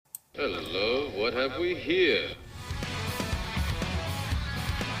Hello, what have we here?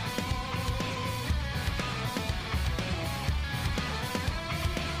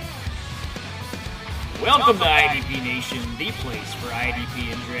 Welcome to IDP Nation, the place for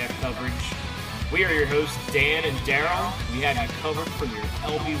IDP and draft coverage. We are your hosts, Dan and Daryl. We have you covered for your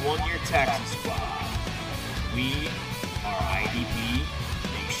LB one-year taxi squad. We are IDP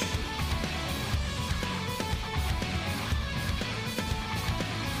Nation.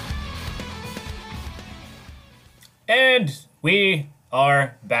 And we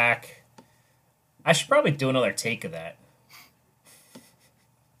are back. I should probably do another take of that.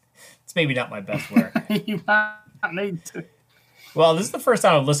 It's maybe not my best work. You might need to. Well, this is the first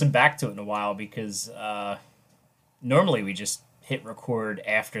time I've listened back to it in a while because normally we just hit record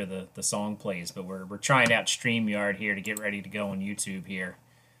after the song plays, but we're trying out StreamYard here to get ready to go on YouTube here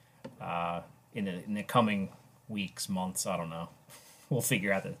in the coming weeks, months. I don't know. We'll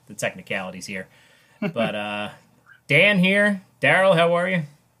figure out the technicalities here. But Dan here. Daryl, how are you?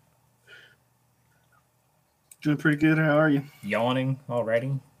 Doing pretty good. How are you? Yawning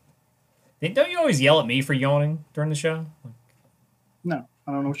already? Don't you always yell at me for yawning during the show? No,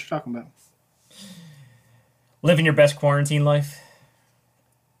 I don't know what you're talking about. Living your best quarantine life?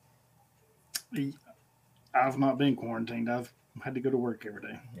 I've not been quarantined. I've had to go to work every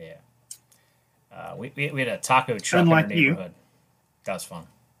day. Yeah. We had a taco truck in our neighborhood. That was fun.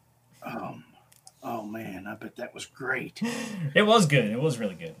 Oh, man, I bet that was great. It was good. It was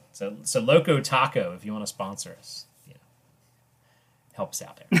really good. So Loco Taco, if you want to sponsor us, help us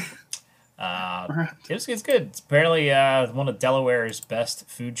out there. It's good. It's apparently one of Delaware's best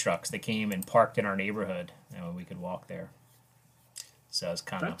food trucks that came and parked in our neighborhood, and we could walk there. So it's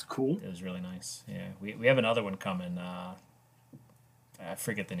that's cool. It was really nice. Yeah, we have another one coming. I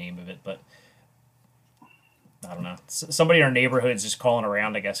forget the name of it, but I don't know. Somebody in our neighborhood is just calling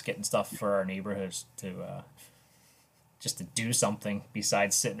around, I guess, getting stuff for our neighborhoods to just to do something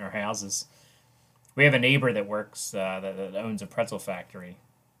besides sit in our houses. We have a neighbor that works that owns a pretzel factory.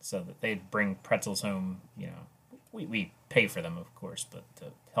 So that they bring pretzels home, we pay for them, of course, but to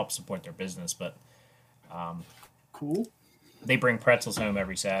help support their business. But cool. They bring pretzels home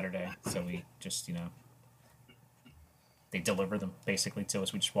every Saturday, so we just, they deliver them basically to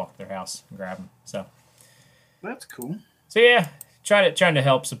us. We just walk to their house and grab them. So that's cool. So yeah, trying to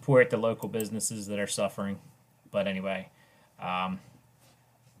help support the local businesses that are suffering. But anyway, I'm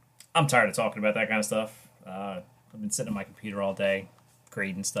tired of talking about that kind of stuff. I've been sitting on my computer all day,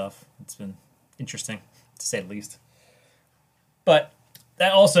 grading stuff. It's been interesting, to say the least. But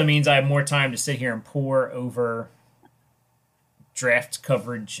that also means I have more time to sit here and pore over draft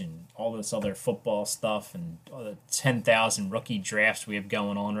coverage and all this other football stuff and all the 10,000 rookie drafts we have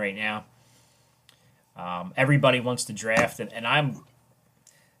going on right now. Everybody wants to draft, and I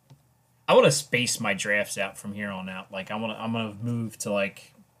want to space my drafts out from here on out. Like I'm gonna move to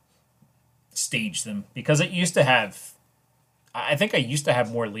stage them, because it used to have. I think I used to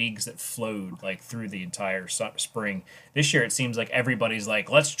have more leagues that flowed through the entire spring. This year it seems like everybody's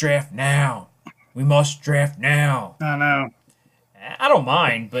like, let's draft now. We must draft now. I know. I don't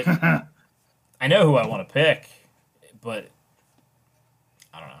mind, but I know who I want to pick, but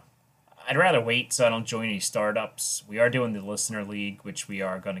I don't know. I'd rather wait so I don't join any startups. We are doing the listener league, which we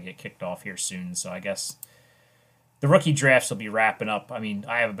are going to get kicked off here soon, so I guess the rookie drafts will be wrapping up. I mean,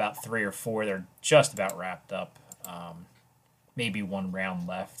 I have about 3 or 4. They're just about wrapped up. Maybe 1 round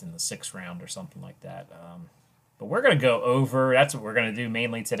left in the 6th round or something like that. But we're going to go over. That's what we're going to do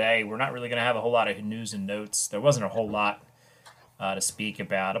mainly today. We're not really going to have a whole lot of news and notes. There wasn't a whole lot to speak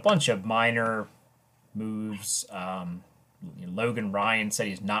about. A bunch of minor moves. Logan Ryan said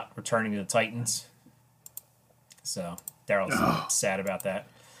he's not returning to the Titans. So Daryl's sad about that.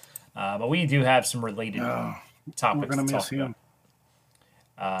 But we do have some related topics we're gonna to miss talk him.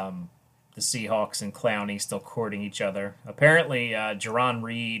 about. The Seahawks and Clowney still courting each other. Apparently, Jerron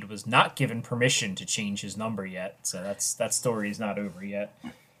Reed was not given permission to change his number yet, so that story is not over yet.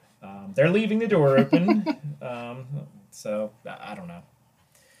 They're leaving the door open, so I don't know.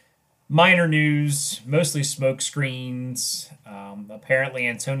 Minor news, mostly smoke screens. Apparently,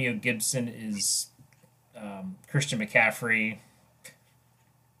 Antonio Gibson is Christian McCaffrey.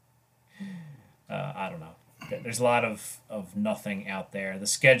 I don't know. There's a lot of nothing out there. The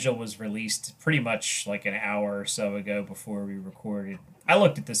schedule was released pretty much like an hour or so ago before we recorded. I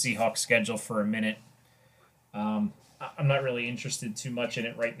looked at the Seahawks schedule for a minute. I'm not really interested too much in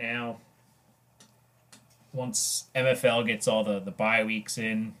it right now. Once MFL gets all the bye weeks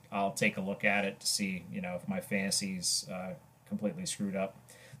in, I'll take a look at it to see, if my fantasy's completely screwed up.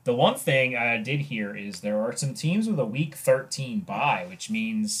 The one thing I did hear is there are some teams with a week 13 bye, which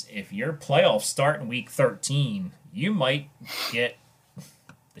means if your playoffs start in week 13, you might get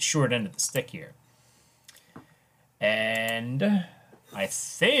the short end of the stick here. And I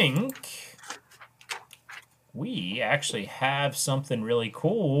think we actually have something really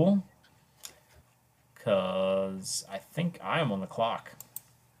cool because I think I am on the clock.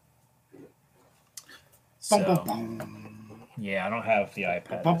 So, yeah, I don't have the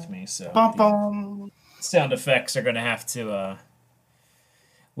iPad with me, so the sound effects are going to have to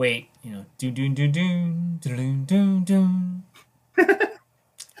wait. Doon doon doon doon doon doon doon.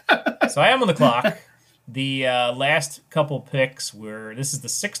 So I am on the clock. The last couple picks were. This is the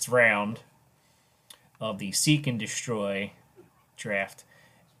 6th round of the Seek and Destroy draft,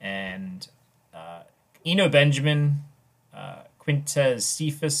 and Eno Benjamin, Quintez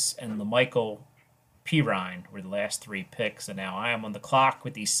Cephas, and LaMichael Pirine were the last 3 picks, and now I am on the clock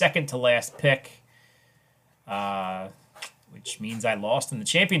with the second to last pick, which means I lost in the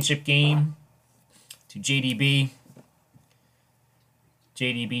championship game to JDB.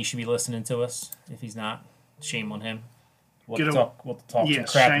 JDB should be listening to us. If he's not, shame on him. We'll talk some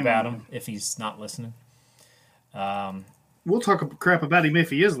crap about him if he's not listening. We'll talk crap about him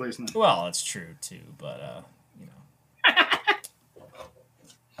if he is listening. Well, it's true too, but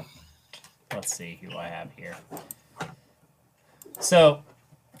let's see who I have here. So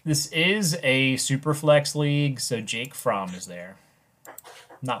this is a Superflex league, so Jake Fromm is there.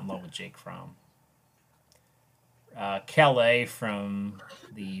 Not in love with Jake Fromm. Calais from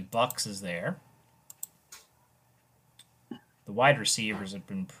the Bucks is there. The wide receivers have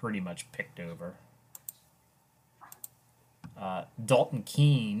been pretty much picked over. Dalton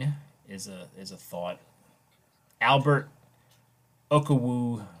Keene is a thought. Alberto,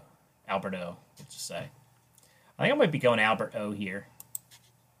 we'll just say. I think I might be going Albert O here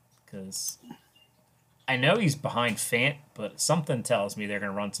because I know he's behind Fant, but something tells me they're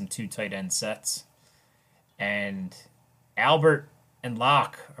going to run some 2 tight end sets. And Albert and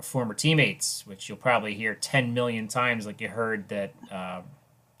Locke are former teammates, which you'll probably hear 10 million times, like you heard that,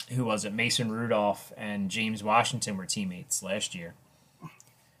 who was it, Mason Rudolph and James Washington were teammates last year.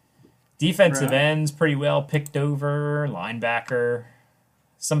 Defensive ends pretty well picked over, linebacker.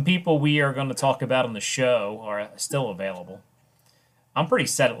 Some people we are going to talk about on the show are still available. I'm pretty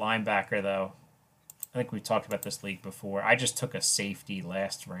set at linebacker, though. I think we've talked about this league before. I just took a safety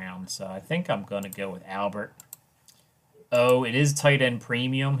last round, so I think I'm going to go with Albert. Oh, it is tight end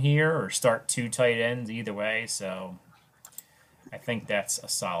premium here, or start 2 tight ends either way, so I think that's a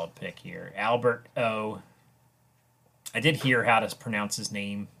solid pick here. Albert O. I did hear how to pronounce his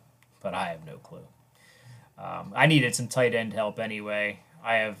name, but I have no clue. I needed some tight end help anyway.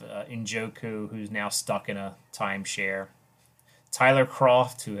 I have Njoku, who's now stuck in a timeshare. Tyler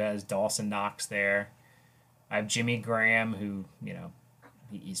Croft, who has Dawson Knox there. I have Jimmy Graham, who,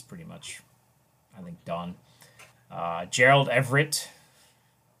 he's pretty much, I think, done. Gerald Everett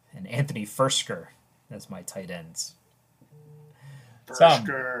and Anthony Fursker. That's my tight ends. So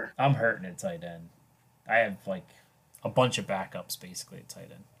I'm hurting at tight end. I have, a bunch of backups, basically, at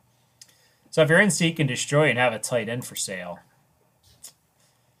tight end. So if you're in Seek and Destroy and have a tight end for sale,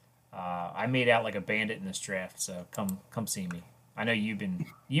 I made out like a bandit in this draft, so come see me. I know you've been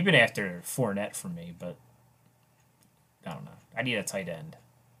after Fournette from me, but I don't know. I need a tight end.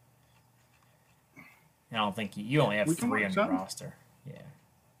 And I don't think you only have 3 on your roster. Yeah.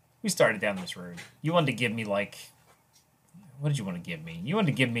 We started down this road. You wanted to give me what did you want to give me? You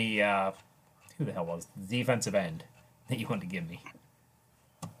wanted to give me who the hell was the defensive end that you wanted to give me?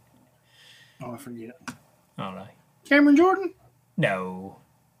 Oh, I forget. I don't know. Cameron Jordan? No.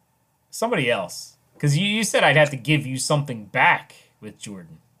 Somebody else. Because you said I'd have to give you something back with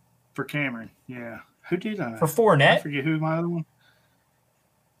Jordan. For Cameron, yeah. Who did I? For Fournette? I forget who my other one.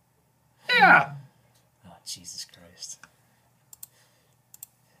 Yeah. Oh, Jesus Christ.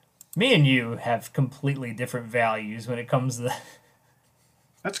 Me and you have completely different values when it comes to that.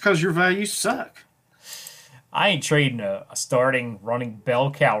 That's because your values suck. I ain't trading a starting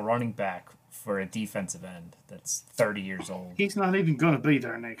bell cow running back for a defensive end that's 30 years old. He's not even going to be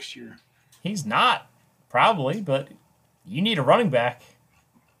there next year. He's not, probably, but you need a running back.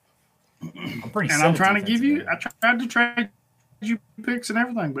 I'm pretty. And I'm trying to give you. I tried to trade you picks and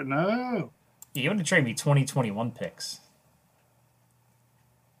everything, but no. Yeah, you want to trade me 2021 picks.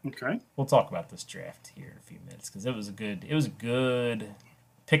 Okay. We'll talk about this draft here in a few minutes because it was a good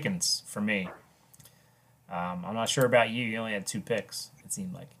pickings for me. I'm not sure about you. You only had 2 picks, it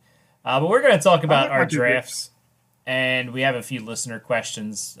seemed like. But we're going to talk about our drafts, and we have a few listener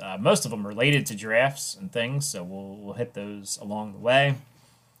questions. Most of them related to drafts and things, so we'll hit those along the way.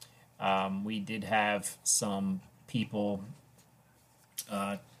 We did have some people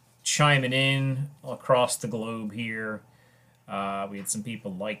chiming in across the globe here. We had some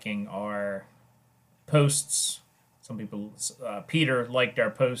people liking our posts. Some people, Peter liked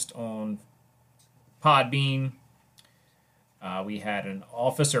our post on Podbean. We had an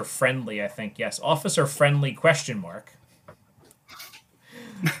officer friendly, I think, yes, officer friendly question mark.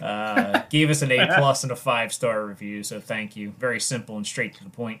 Gave us an A+ and a 5-star review, so thank you. Very simple and straight to the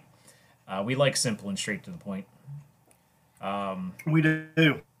point. We like simple and straight to the point. We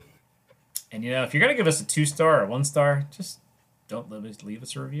do. And if you're gonna give us a 2-star or 1-star, just don't leave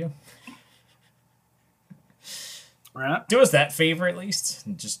us a review. Right. Do us that favor at least,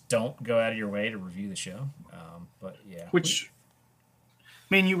 and just don't go out of your way to review the show. But yeah, Which,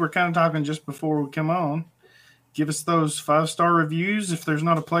 me and you were kind of talking just before we come on. Give us those 5-star reviews. If there's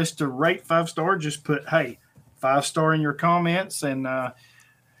not a place to rate 5-star, just put, hey, 5-star in your comments, and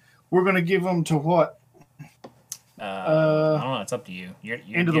we're going to give them to what? I don't know. It's up to you. You're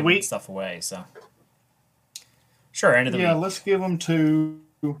end of the giving week stuff away, so sure. End of the week. Yeah, let's give them to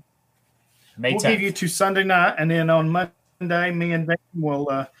May 10th. We'll give you to Sunday night, and then on Monday, me and Ben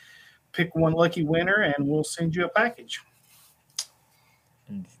will pick one lucky winner, and we'll send you a package.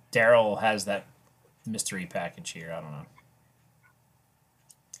 And Daryl has that mystery package here. I don't know.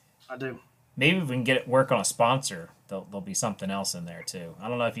 I do. Maybe if we can get it work on a sponsor, there'll be something else in there too. I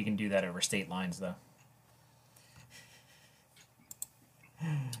don't know if you can do that over state lines though.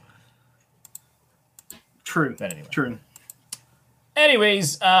 True. But anyway. True.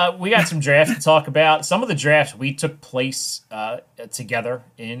 Anyways, we got some drafts to talk about. Some of the drafts we took place together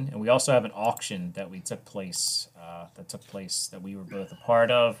in, and we also have an auction that took place that we were both a part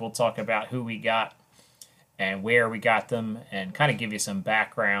of. We'll talk about who we got and where we got them, and kind of give you some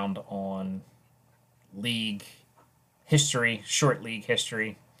background on league history, short league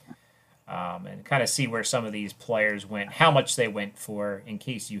history, and kind of see where some of these players went, how much they went for, in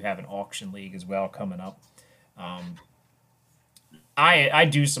case you have an auction league as well coming up. I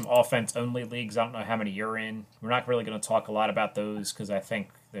do some offense-only leagues. I don't know how many you're in. We're not really going to talk a lot about those because I think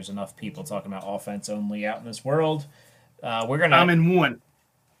there's enough people talking about offense-only out in this world. I'm in one.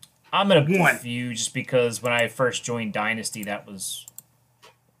 I'm in a few just because when I first joined Dynasty, that was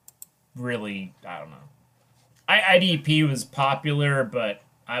really, I don't know. IDP was popular, but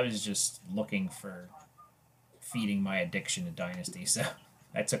I was just looking for feeding my addiction to Dynasty, so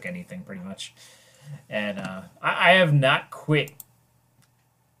I took anything pretty much. And I have not quit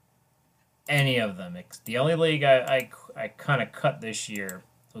any of them. The only league I kind of cut this year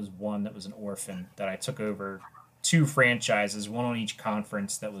was one that was an orphan that I took over 2 franchises, one on each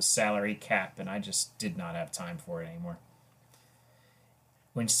conference that was salary cap, and I just did not have time for it anymore.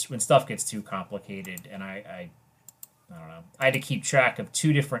 When stuff gets too complicated, and I don't know. I had to keep track of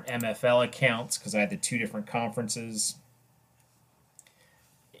 2 different MFL accounts because I had the 2 different conferences.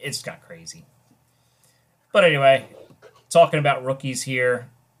 It's got crazy. But anyway, talking about rookies here,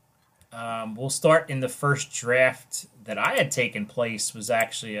 we'll start in the first draft that I had taken place was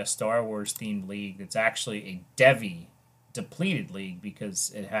actually a Star Wars themed league. That's actually a Devi depleted league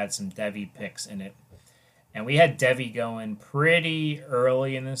because it had some Devi picks in it. And we had Devi going pretty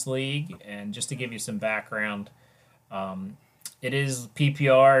early in this league. And just to give you some background, it is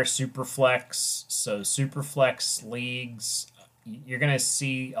PPR, Superflex. So Superflex leagues, you're going to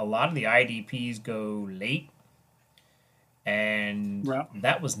see a lot of the IDPs go late. And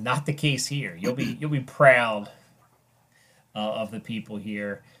that was not the case here. You'll be proud of the people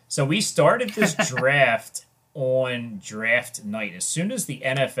here. So we started this draft on draft night. As soon as the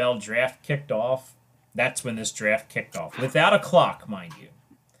NFL draft kicked off, that's when this draft kicked off. Without a clock, mind you.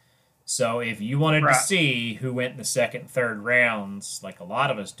 So if you wanted to see who went in the second, third rounds, like a lot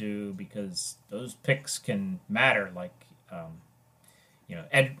of us do, because those picks can matter. Like,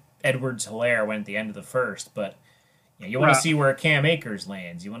 Edwards-Hilaire went at the end of the first, but you want to see where Cam Akers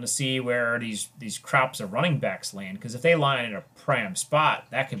lands. You want to see where these crops of running backs land, because if they line in a prime spot,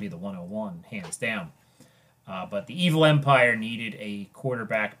 that could be the 101, hands down. But the Evil Empire needed a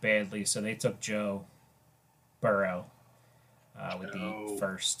quarterback badly, so they took Joe Burrow with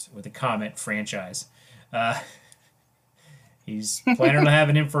the Comet franchise. He's planning on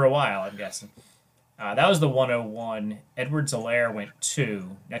having him for a while, I'm guessing. That was the 101. Edwards-Hilaire went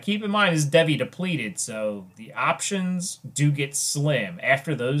 2. Now keep in mind, this is Devi depleted, so the options do get slim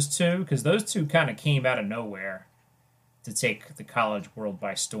after those 2, because those 2 kind of came out of nowhere to take the college world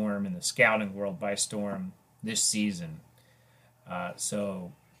by storm and the scouting world by storm this season.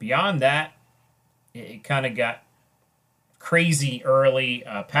 So beyond that, it kind of got crazy early.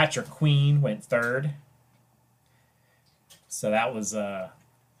 Patrick Queen went 3rd. So that was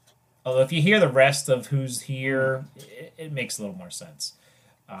Although if you hear the rest of who's here, it makes a little more sense.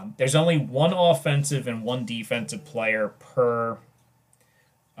 There's only one offensive and one defensive player per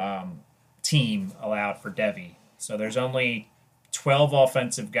team allowed for Devi. So there's only 12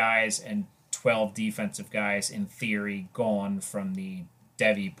 offensive guys and 12 defensive guys, in theory, gone from the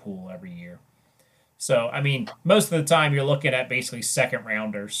Devi pool every year. So, I mean, most of the time you're looking at basically second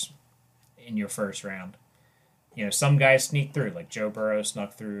rounders in your first round. You know, some guys sneak through, like Joe Burrow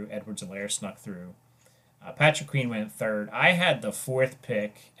snuck through, Edwards-Helaire snuck through. Patrick Queen went third. I had the fourth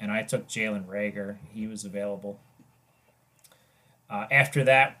pick, and I took Jalen Rager. He was available. After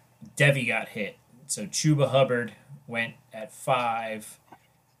that, Devi got hit. So Chuba Hubbard went at 5.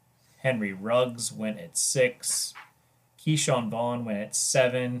 Henry Ruggs went at 6. Keyshawn Vaughn went at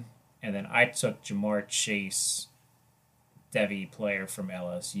 7. And then I took Jamar Chase, Devi player from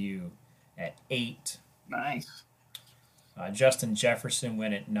LSU, at 8. Nice. Justin Jefferson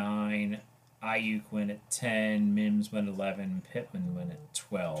went at 9. Ayuk went at 10. Mims went at 11. Pittman went at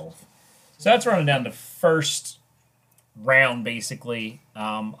 12. So that's running down the first round, basically.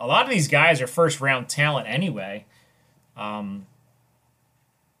 A lot of these guys are first round talent anyway.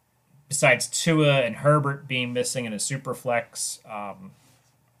 Besides Tua and Herbert being missing in a super flex,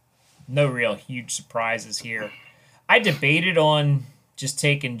 no real huge surprises here. I debated on just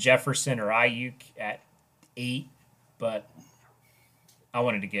taking Jefferson or Ayuk at 8, but I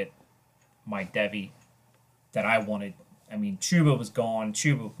wanted to get my Devi that I wanted. I mean, Chuba was gone.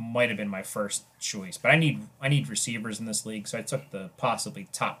 Chuba might have been my first choice, but I need receivers in this league, so I took the possibly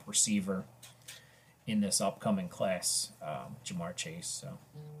top receiver in this upcoming class, Jamar Chase. So,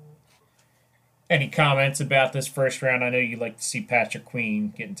 any comments about this first round? I know you'd like to see Patrick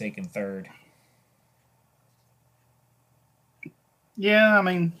Queen getting taken third. Yeah, I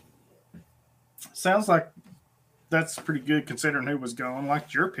mean, sounds like that's pretty good considering who was going.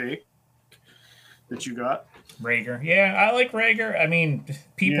 Like your pick that you got. Rager. Yeah, I like Rager. I mean,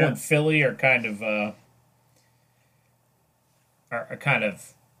 people in Philly are kind of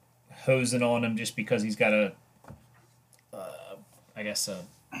hosing on him just because he's got I guess a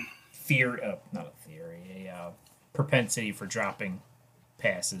theory, not a theory, a propensity for dropping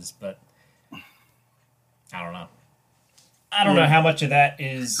passes, but I don't know. I don't know how much of that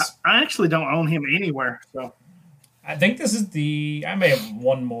is. I actually don't own him anywhere, so I think this is I may have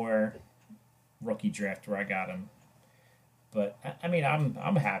one more rookie draft where I got him, but I mean,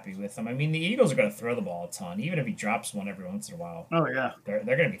 I'm happy with him. I mean, the Eagles are going to throw the ball a ton, even if he drops one every once in a while. Oh yeah, they're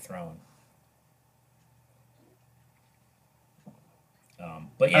going to be throwing.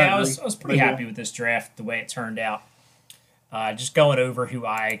 But yeah, I was pretty happy with this draft, the way it turned out. Just going over who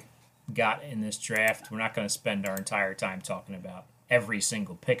I got in this draft. We're not going to spend our entire time talking about every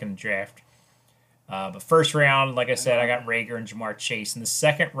single pick in the draft. But first round, like I said, I got Rager and Jamar Chase. In the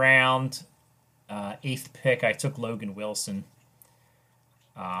second round, 8th pick, I took Logan Wilson.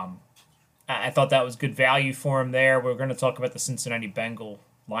 I thought that was good value for him there. We're going to talk about the Cincinnati Bengal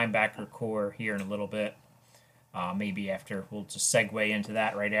linebacker core here in a little bit. Maybe after. We'll just segue into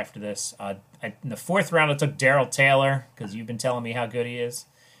that right after this. In the 4th round, I took Darrell Taylor because you've been telling me how good he is.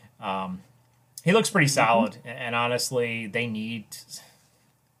 He looks pretty solid, and honestly, they need,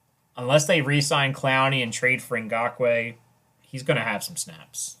 unless they re-sign Clowney and trade for Ngakoue, he's going to have some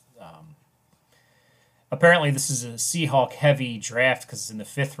snaps. Apparently, this is a Seahawk-heavy draft because in the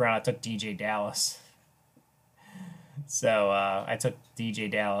 5th round, I took DJ Dallas. So I took DJ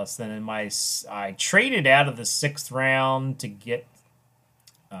Dallas. Then I traded out of the 6th round to get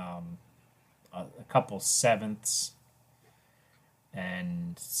a couple 7ths.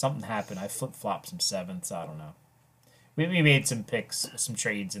 And something happened. I flip-flopped some 7ths. I don't know. We made some picks, some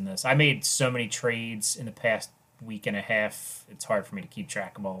trades in this. I made so many trades in the past week and a half. It's hard for me to keep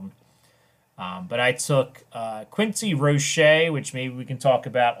track of all of them. But I took Quincy Roche, which maybe we can talk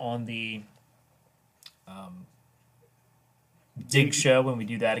about on the Dig show when we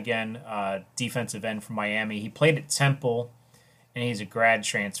do that again. Defensive end from Miami. He played at Temple, and he's a grad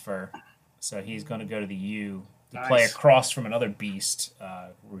transfer. So he's going to go to the U. To play across from another beast,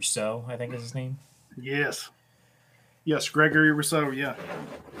 Rousseau, I think is his name. Yes, Gregory Rousseau.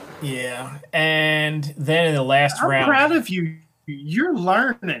 Yeah. And then in the last round, I'm proud of you. You're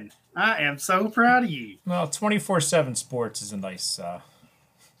learning. I am so proud of you. Well, 24/7 Sports is a nice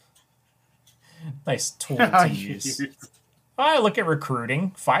tool to use. I look at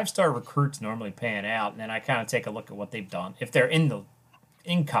recruiting. 5-star recruits normally pan out, and then I kind of take a look at what they've done. If they're in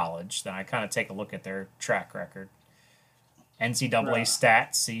college, then I kind of take a look at their track record. NCAA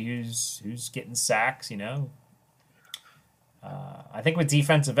stats, see who's getting sacks, I think with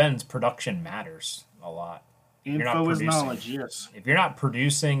defensive ends, production matters a lot. You're not Info is producing. knowledge. Yes. If you're not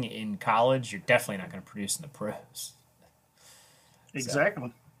producing in college, you're definitely not going to produce in the pros. So,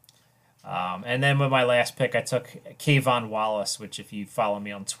 Exactly. and then with my last pick, I took Kayvon Wallace, which if you follow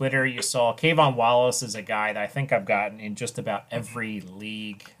me on Twitter, you saw Kayvon Wallace is a guy that I think I've gotten in just about every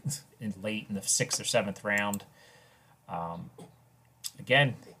league late in the 6th or 7th round.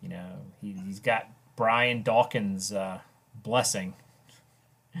 Again, he's got Brian Dawkins' blessing.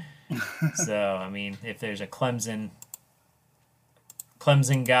 So, I mean, if there's a Clemson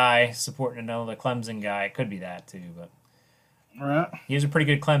guy supporting another Clemson guy, it could be that too, but Right. he was a pretty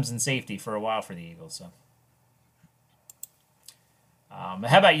good Clemson safety for a while for the Eagles. So,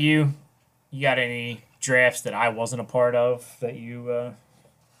 how about you? You got any drafts that I wasn't a part of that you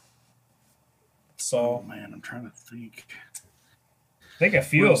saw? Oh man, I'm trying to think. I think a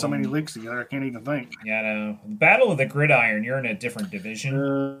few Putting of so many them. leagues together, I can't even think. Yeah, I know. Battle of the Gridiron. You're in a different division,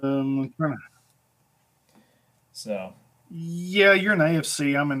 I'm trying to, so yeah, you're in the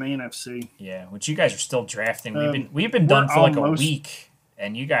AFC. I'm in the NFC. yeah. Which you guys are still drafting. We've been We're done for like a almost. week,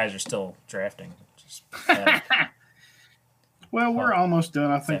 and you guys are still drafting. Just pathetic. Well, we're Oh, almost done.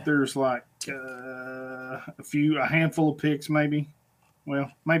 I yeah. think there's like a handful of picks, maybe.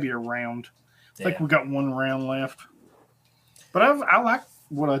 Well, maybe a round. I think Yeah. we got one round left. But I like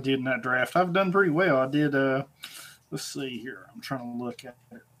what I did in that draft. I've done pretty well. I did. Let's see here. I'm trying to look at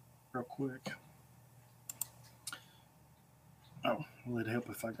it real quick. Oh, well, it'd help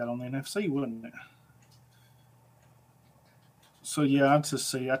if I got on the NFC, wouldn't it? So yeah, I'd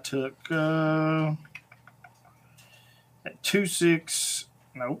just see. I took at 2-6.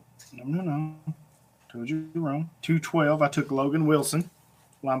 Nope. No. Told you wrong. 2-12. I took Logan Wilson,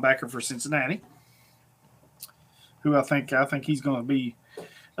 linebacker for Cincinnati, who I think he's going to be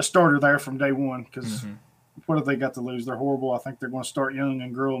a starter there from day one because what have they got to lose? They're horrible. I think they're going to start young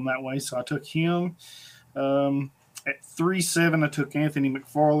and grow them that way. So I took him. At 3-7, I took Anthony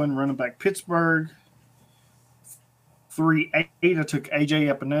McFarland, running back Pittsburgh. 3-8, I took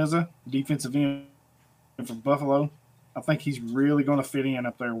AJ Epineza, defensive end for Buffalo. I think he's really going to fit in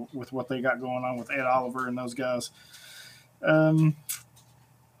up there with what they got going on with Ed Oliver and those guys. I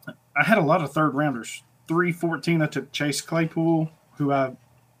had a lot of third rounders. 3-14, I took Chase Claypool, who I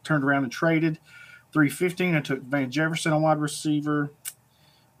turned around and traded. 3-15, I took Van Jefferson, a wide receiver.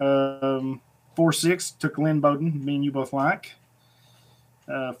 4-6, took Lynn Bowden, me and you both like.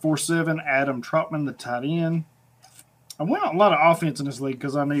 4-7, Adam Trotman, the tight end. I went on a lot of offense in this league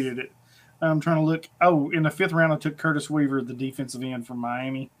because I needed it. I'm trying to look. Oh, in the 5th round, I took Curtis Weaver, the defensive end from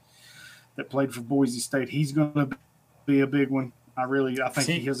Miami that played for Boise State. He's going to be a big one. I think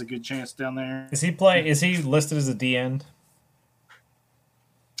he has a good chance down there. Is he listed as a D end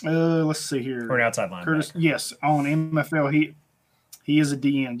Let's see here. or an outside linebacker? Curtis, yes, on MFL he is a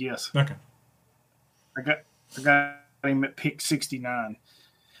D end. Yes, Okay. I got him at pick 69.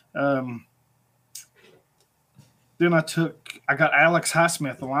 Then I got Alex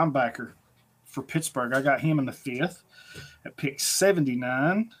Highsmith, the linebacker for Pittsburgh. I got him in the 5th at pick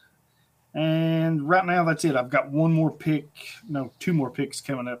 79. And right now that's it. I've got two more picks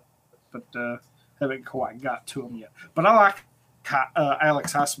coming up, but haven't quite got to them yet. But I like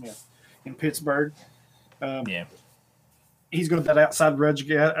Alex Highsmith in Pittsburgh. Yeah. He's got that outside rush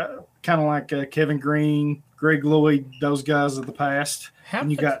guy, kind of like Kevin Green, Greg Lloyd, those guys of the past. And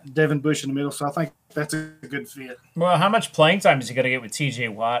you got Devin Bush in the middle, so I think that's a good fit. Well, how much playing time is he going to get with T.J.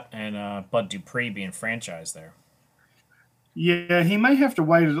 Watt and Bud Dupree being franchised there? Yeah, he may have to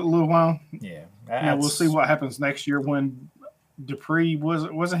wait a little while. Yeah. We'll see what happens next year when Dupree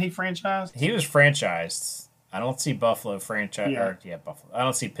wasn't he franchised? He was franchised. I don't see Buffalo franchise. Yeah. Buffalo. I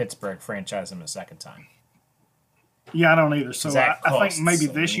don't see Pittsburgh franchise him a second time. Yeah, I don't either. So I think maybe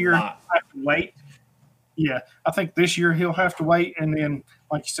this year he'll have to wait. Yeah, I think this year he'll have to wait, and then,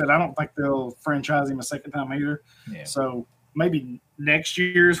 like you said, I don't think they'll franchise him a second time either. Yeah. So maybe next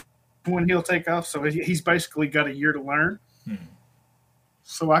year's when he'll take off. So he's basically got a year to learn.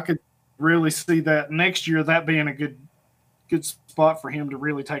 So I could really see that next year that being a good spot for him to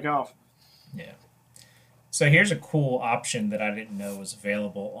really take off. Yeah. So here's a cool option that I didn't know was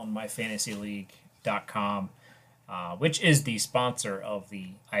available on myfantasyleague.com, which is the sponsor of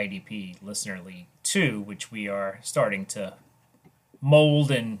the IDP Listener League 2, which we are starting to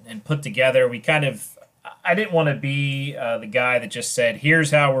mold and put together. I didn't want to be the guy that just said,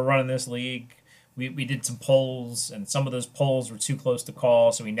 here's how we're running this league. We did some polls, and some of those polls were too close to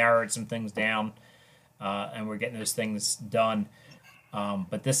call, so we narrowed some things down, and we're getting those things done.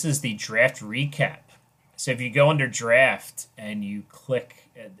 But this is the draft recap. So if you go under draft and you click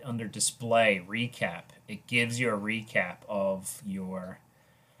under display recap, it gives you a recap of your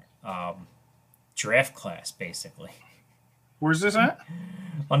draft class, basically. Where's this at?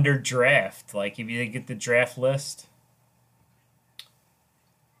 Under draft, like if you get the draft list,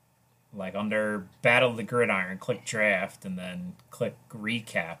 like under Battle of the Gridiron, click draft and then click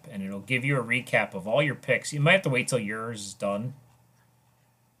recap, and it'll give you a recap of all your picks. You might have to wait till yours is done.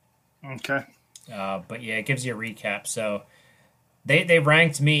 Okay. But yeah, it gives you a recap. So they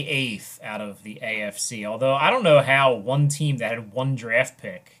ranked me 8th out of the AFC. Although I don't know how one team that had one draft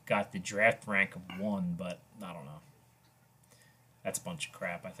pick got the draft rank of 1, but I don't know. That's a bunch of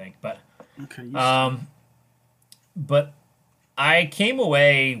crap, I think. But Okay. but I came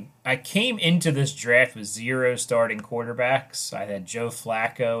into this draft with 0 starting quarterbacks. I had Joe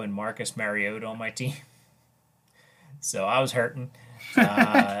Flacco and Marcus Mariota on my team. So I was hurting.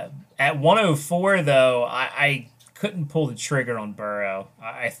 At 104, though, I couldn't pull the trigger on Burrow.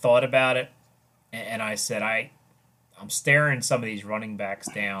 I thought about it, and I said, I'm staring some of these running backs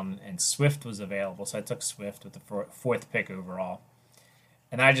down, and Swift was available, so I took Swift with the 4th pick overall.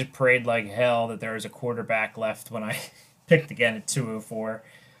 And I just prayed like hell that there was a quarterback left when I picked again at 204.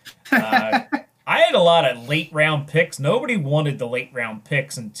 I had a lot of late-round picks. Nobody wanted the late-round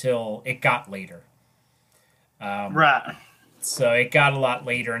picks until it got later. Right. So it got a lot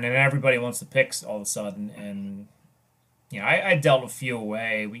later, and then everybody wants the picks all of a sudden. And I dealt a few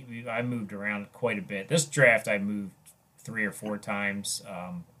away. I moved around quite a bit. This draft, I moved 3 or 4 times.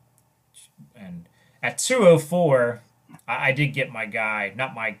 And at 204, I did get my guy,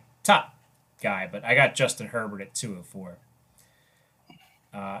 not my top guy, but I got Justin Herbert at 204.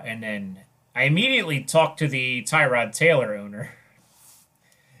 And then I immediately talked to the Tyrod Taylor owner,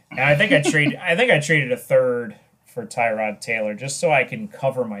 and I think I traded a 3rd for Tyrod Taylor just so I can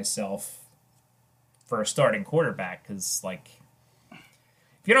cover myself for a starting quarterback. Because if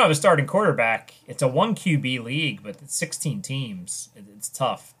you don't have a starting quarterback, it's a 1 QB league, but it's 16 teams. It's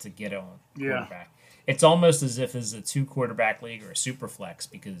tough to get on quarterback. It's almost as if it's a 2 quarterback league or a super flex,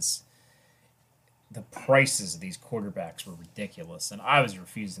 because the prices of these quarterbacks were ridiculous, and I was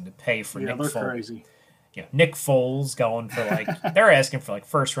refusing to pay for Nick Foles. Crazy. Nick Foles going for they're asking for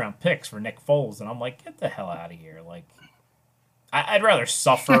 1st round picks for Nick Foles, and I'm like, get the hell out of here. I'd rather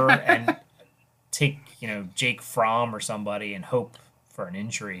suffer and take Jake Fromm or somebody and hope for an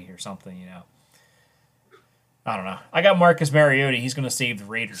injury or something. I don't know. I got Marcus Mariota. He's going to save the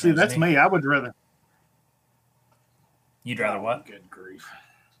Raiders. See, that's me. I would rather. You'd rather what? Good grief.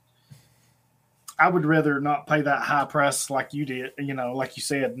 I would rather not pay that high price like you did, like you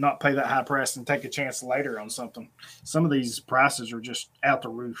said, not pay that high price and take a chance later on something. Some of these prices are just out the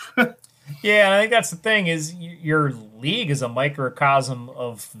roof. Yeah, and I think that's the thing is your league is a microcosm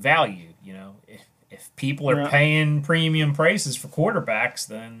of value. If people are paying premium prices for quarterbacks,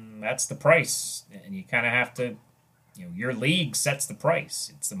 then that's the price. And you kind of have to, your league sets the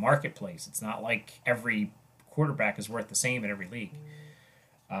price. It's the marketplace. It's not like every quarterback is worth the same in every league.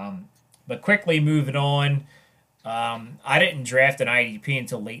 But quickly moving on, I didn't draft an IDP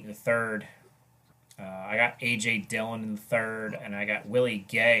until late in the 3rd. I got A.J. Dillon in the 3rd, and I got Willie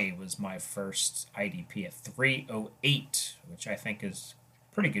Gay was my first IDP at 308, which I think is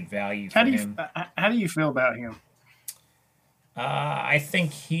pretty good value for him. How do you feel about him? I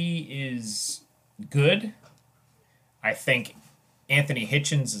think he is good. I think Anthony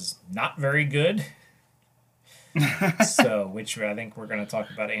Hitchens is not very good. Which I think we're going to talk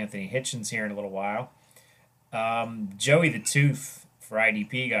about Anthony Hitchens here in a little while. Joey the Tooth for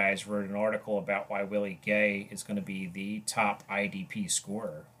IDP guys wrote an article about why Willie Gay is going to be the top IDP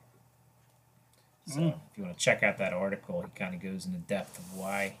scorer. So if you want to check out that article, he kind of goes into depth of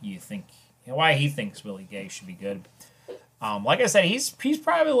why he thinks Willie Gay should be good. Like I said, he's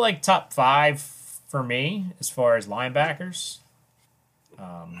probably top 5 for me as far as linebackers.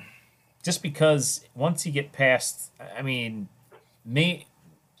 Just because once you get past, me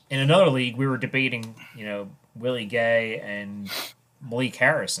in another league, we were debating, Willie Gay and Malik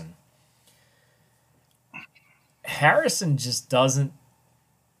Harrison. Harrison just doesn't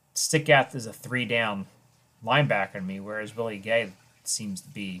stick out as a 3-down linebacker to me, whereas Willie Gay seems to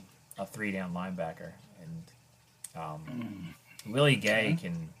be a 3-down linebacker. And Willie Gay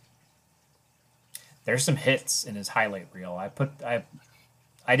there's some hits in his highlight reel.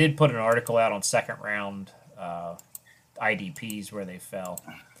 I did put an article out on 2nd round IDPs where they fell.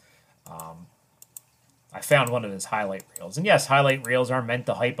 I found one of his highlight reels. And yes, highlight reels are meant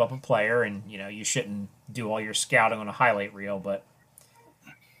to hype up a player, and you shouldn't do all your scouting on a highlight reel, but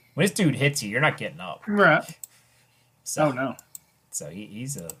when this dude hits you, you're not getting up. Right. So, oh, no. So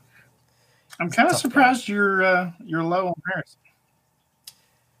he's a... I'm kind of surprised you're low on Harrison.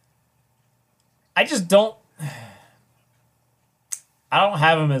 I just don't... I don't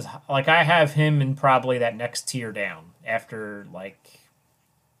have him as like I have him in probably that next tier down after like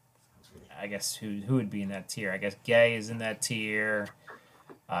I guess who would be in that tier? I guess Gay is in that tier.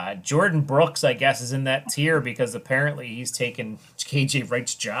 Jordan Brooks, I guess, is in that tier because apparently he's taken KJ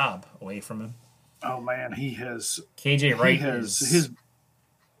Wright's job away from him. Oh man, he has. KJ He Wright has is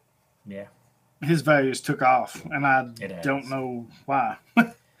yeah. his values took off, and I It don't has. know why.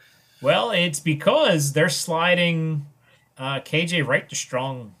 Well, it's because they're sliding KJ Wright to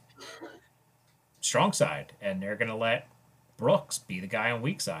strong side, and they're gonna let Brooks be the guy on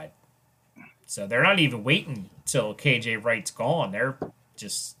weak side. So they're not even waiting till KJ Wright's gone. They're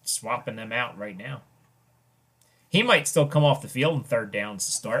just swapping them out right now. He might still come off the field in third downs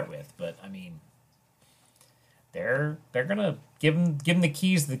to start with, but I mean, they're gonna give him the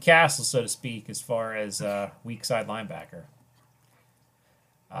keys to the castle, so to speak, as far as weak side linebacker.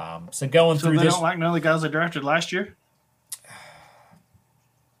 So going So through they this, don't like none of the guys they drafted last year.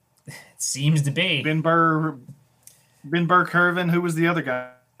 it seems to be Ben Curvin. Who was the other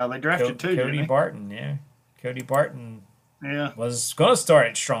guy they drafted too? Cody didn't Barton. Yeah, Cody Barton they? Yeah. was going to start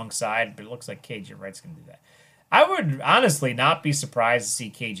at strong side, but it looks like KJ Wright's going to do that. I would honestly not be surprised to see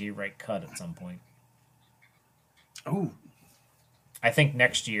KJ Wright cut at some point. Oh, I think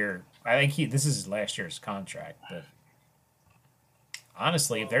next year. I think this is last year's contract, but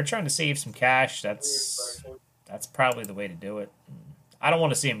honestly, if they're trying to save some cash, that's probably the way to do it. I don't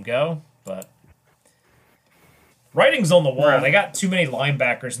want to see him go, but writing's on the wall. Right. They got too many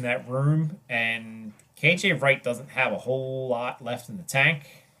linebackers in that room, and KJ Wright doesn't have a whole lot left in the tank.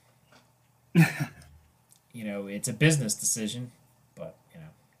 It's a business decision, but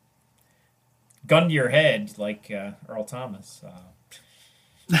gun to your head, like Earl Thomas.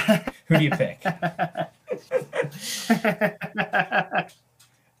 Who do you pick?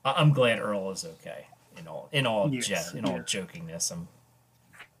 I'm glad Earl is okay. Yes, In all jokingness,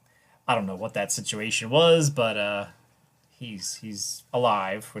 I don't know what that situation was, but he's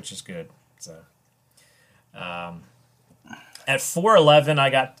alive, which is good. So, at 4'11", I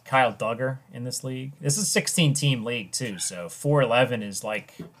got Kyle Duggar in this league. This is a 16-team league too, so 4'11" is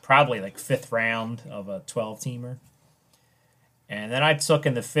probably fifth round of a 12-teamer. And then I took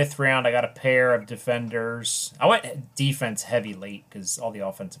in the fifth round, I got a pair of defenders. I went defense heavy late because all the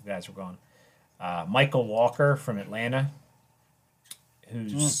offensive guys were gone. Michael Walker from Atlanta,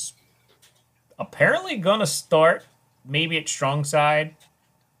 who's apparently going to start maybe at strong side,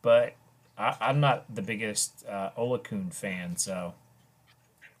 but I'm not the biggest Olakun fan, so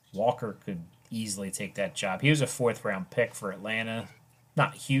Walker could easily take that job. He was a fourth-round pick for Atlanta.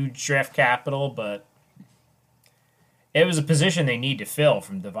 Not huge draft capital, but it was a position they need to fill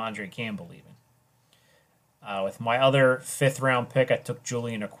from Devondre Campbell even. With my other fifth-round pick, I took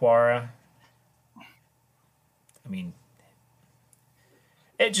Julian Aquara. I mean,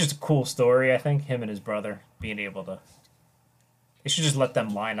 it's just a cool story, I think, him and his brother being able to... They should just let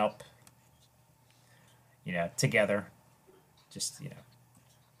them line up, together. Just,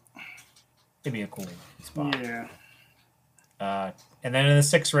 it'd be a cool spot. Yeah. And then in the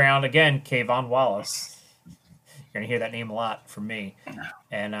sixth round, again, Kayvon Wallace. You're going to hear that name a lot from me.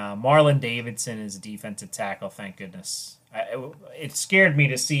 And Marlon Davidson is a defensive tackle, thank goodness. It scared me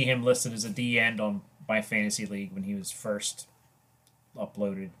to see him listed as a D-end on my fantasy league when he was first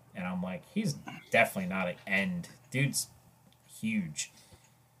uploaded. And I'm like, he's definitely not an end. Dude's huge.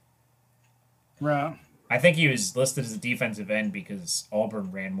 Right. I think he was listed as a defensive end because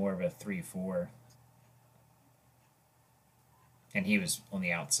Auburn ran more of a 3-4. And he was on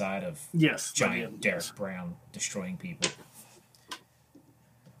the outside of giant Derek Brown destroying people.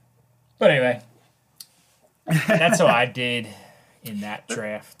 But anyway, that's how I did in that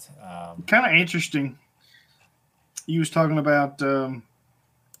draft. Kind of interesting. You was talking about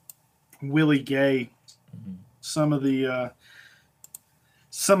Willie Gay. Mm-hmm. Some of the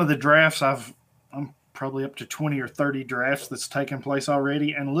drafts I'm probably up to 20 or 30 drafts that's taken place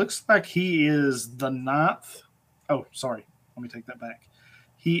already, and looks like he is the 9th. Oh, sorry. Let me take that back.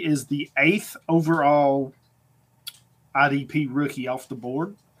 He is the 8th overall IDP rookie off the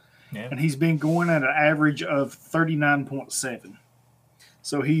board, and he's been going at an average of 39.7.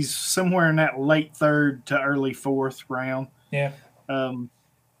 So he's somewhere in that late third to early fourth round. Yeah. And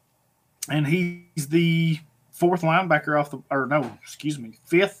he's the fifth linebacker off the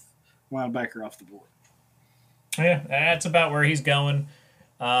board. Yeah, that's about where he's going.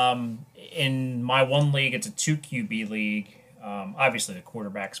 In my one league, it's a 2 QB league. Obviously, the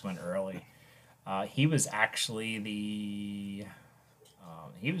quarterbacks went early. He was actually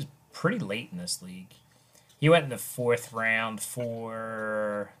he was pretty late in this league. He went in the fourth round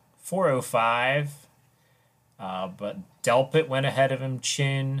for 405. But Delpit went ahead of him.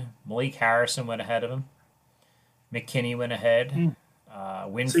 Chin, Malik Harrison went ahead of him. McKinney went ahead. Mm. So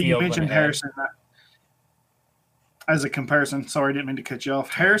you Winfield went mentioned ahead. Harrison as a comparison. Sorry, I didn't mean to cut you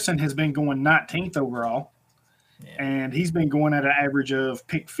off. Harrison has been going 19th overall, Yeah. and he's been going at an average of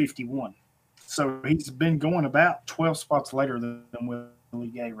pick 51. So he's been going about 12 spots later than Willie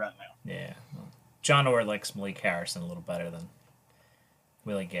Gay right now. Yeah. Well, John Orr likes Malik Harrison a little better than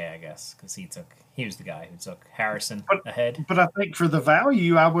Willie Gay, I guess, because he was the guy who took Harrison ahead. But I think for the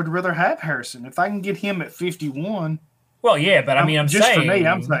value, I would rather have Harrison. If I can get him at 51. Well, yeah, but I mean, I'm just saying. For me,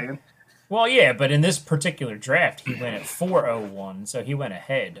 I'm saying. Well, yeah, but in this particular draft, he went at 401, so he went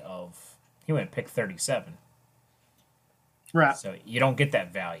pick 37. Right. So you don't get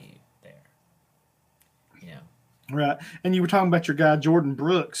that value there. Yeah. Right. And you were talking about your guy, Jordan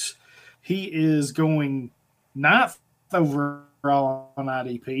Brooks. He is going 9th overall on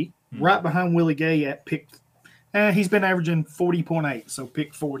IDP, right behind Willie Gay at pick. He's been averaging 40.8, so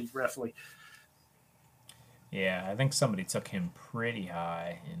pick 40 roughly. Yeah, I think somebody took him pretty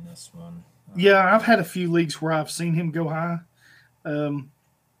high in this one. Yeah, I've had a few leagues where I've seen him go high. I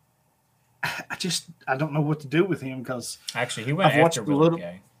don't know what to do with him because actually he went after Willie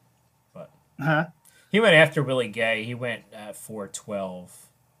Gay. But he went after Willie Gay. He went at 412,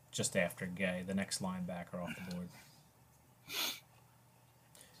 just after Gay, the next linebacker off the board.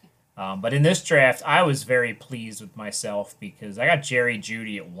 But in this draft, I was very pleased with myself because I got Jerry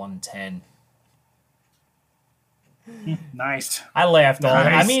Jeudy at 110. Nice. I laughed all.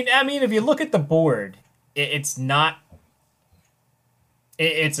 I mean, if you look at the board, it's not.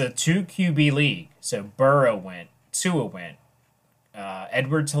 It's a 2 QB league. So Burrow went, Tua went,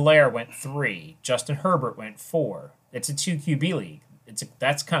 Edwards-Helaire went 3, Justin Herbert went 4. It's a 2 QB league.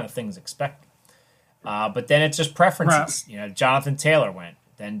 That's kind of things expected. But then it's just preferences. Right. Jonathan Taylor went,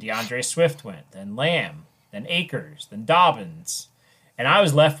 then DeAndre Swift went, then Lamb, then Akers, then Dobbins. And I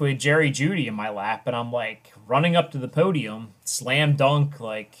was left with Jerry Jeudy in my lap, and I'm like running up to the podium, slam dunk,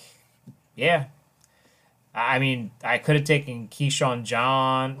 like, yeah. I mean, I could have taken Keyshawn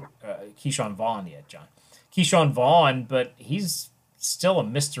Vaughn, but he's still a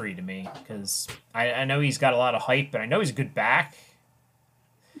mystery to me because I know he's got a lot of hype, and I know he's a good back.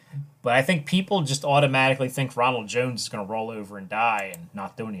 But I think people just automatically think Ronald Jones is going to roll over and die and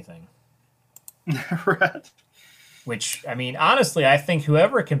not do anything. Right. Which, I mean, honestly, I think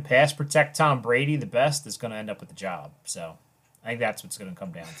whoever can pass protect Tom Brady the best is going to end up with the job. So I think that's what's going to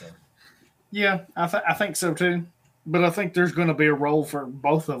come down to. Yeah, I think so too. But I think there's going to be a role for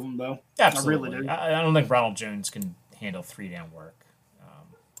both of them, though. Absolutely. I really do. I don't think Ronald Jones can handle 3-down work.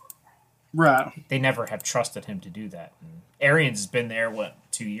 Right. They never have trusted him to do that. And Arians has been there,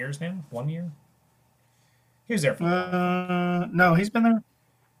 2 years now? 1 year? He was there for a while. No, he's been there.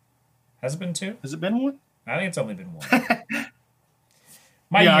 Has it been 2? Has it been 1? I think it's only been 1.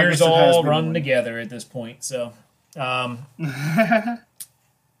 My years all run together at this point, so.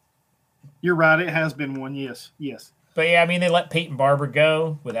 You're right. It has been 1. Yes. But yeah, I mean, they let Peyton Barber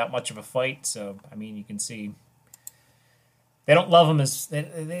go without much of a fight. So I mean, you can see they don't love him as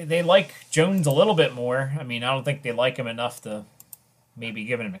they like Jones a little bit more. I mean, I don't think they like him enough to maybe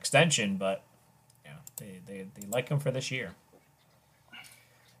give him an extension, but they like him for this year.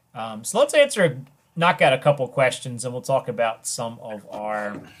 So let's knock out a couple questions, and we'll talk about some of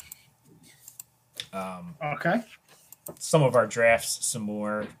our some of our drafts some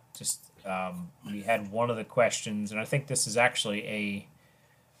more. Just we had one of the questions, and I think this is actually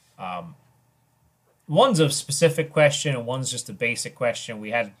one's a specific question and one's just a basic question.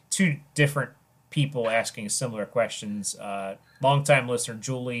 We had 2 different people asking similar questions. Longtime listener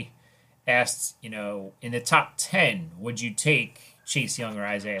Julie asked, in the top 10, would you take Chase Young or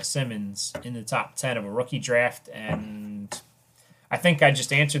Isaiah Simmons in the top 10 of a rookie draft? And I think I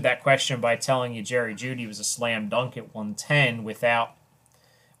just answered that question by telling you Jerry Jeudy was a slam dunk at 110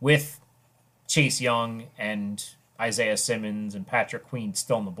 with Chase Young and Isaiah Simmons and Patrick Queen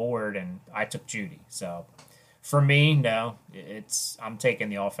still on the board, and I took Jeudy. So for me, no, I'm taking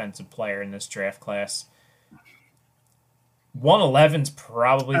the offensive player in this draft class. 111 is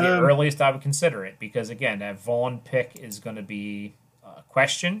probably the earliest I would consider it because, again, that Vaughn pick is going to be a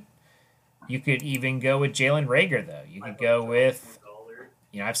question. You could even go with Jalen Reagor, though. You could go with,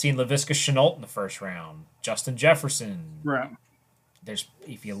 I've seen Laviska Shenault in the first round, Justin Jefferson. Right.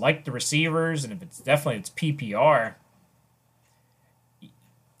 If you like the receivers and if it's PPR,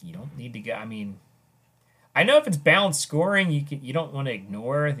 you don't need to go. I mean, I know if it's balanced scoring, you don't want to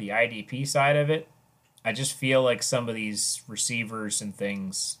ignore the IDP side of it. I just feel like some of these receivers and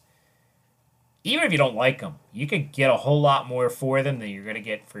things, even if you don't like them, you could get a whole lot more for them than you're going to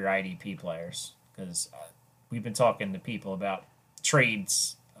get for your IDP players. Because we've been talking to people about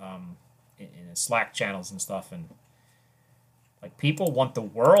trades in Slack channels and stuff, and like people want the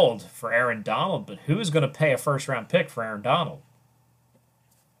world for Aaron Donald, but who's going to pay a first round pick for Aaron Donald?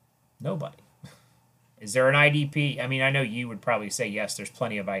 Nobody. Is there an IDP? I mean, I know you would probably say yes. There's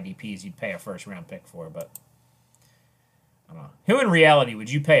plenty of IDPs you'd pay a first round pick for, but I don't know. Who in reality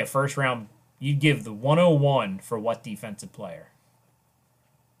would you pay a first round? You'd give the 101 for what defensive player?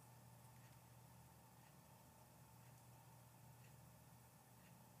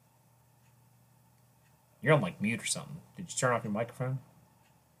 You're on like mute or something. Did you turn off your microphone?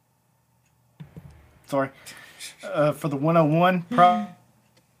 Sorry. For the 101,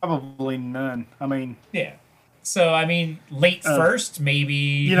 probably none. I mean, yeah. So I mean, late first, maybe.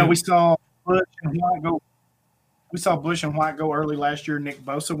 You know, we saw Bush and White go. We saw Bush and White go early last year. Nick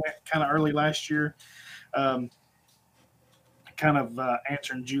Bosa went kind of early last year. Kind of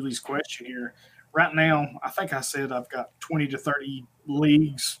answering Julie's question here. Right now, I think I said I've got 20 to 30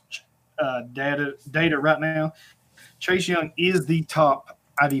 leagues data right now. Chase Young is the top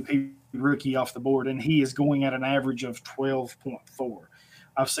IDP rookie off the board, and he is going at an average of 12.4.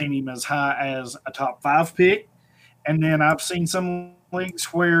 I've seen him as high as a top 5 pick, and then I've seen some leagues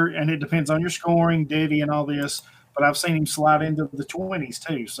where, and it depends on your scoring, Devi, and all this, but I've seen him slide into the 20s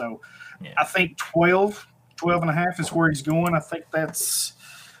too. So yeah. I think 12 and a half is where he's going. I think that's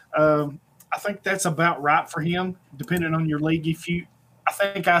about right for him, depending on your league. I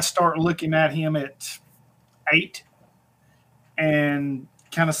think I start looking at him at 8 and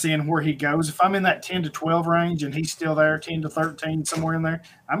kind of seeing where he goes. If I'm in that 10 to 12 range and he's still there, 10 to 13, somewhere in there,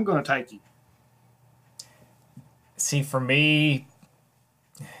 I'm going to take him. See, for me,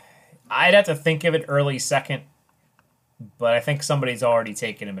 I'd have to think of it early second, but I think somebody's already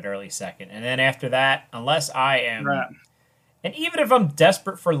taken him at early second. And then after that, unless I am right. And even if I'm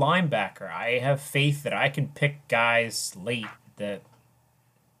desperate for linebacker, I have faith that I can pick guys late that,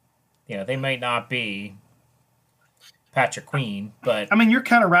 you know, they might not be Patrick Queen, but I mean, you're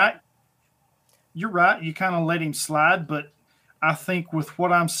kind of right. You're right. You kind of let him slide, but I think with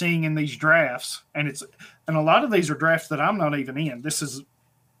what I'm seeing in these drafts, and a lot of these are drafts that I'm not even in. This is,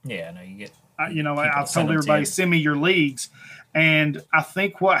 yeah, no, you get. I've told everybody, send me your leagues, and I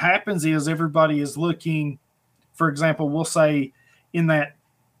think what happens is everybody is looking. For example, we'll say in that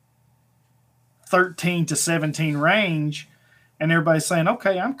 13 to 17 range, and everybody's saying,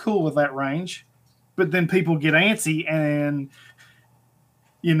 okay, I'm cool with that range. But then people get antsy and,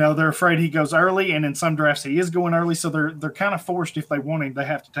 you know, they're afraid he goes early. And in some drafts, he is going early. So they're kind of forced, if they want him, they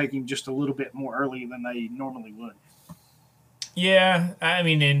have to take him just a little bit more early than they normally would. Yeah. I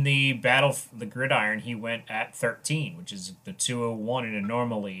mean, in the Battle for the Gridiron, he went at 13, which is the 201 in a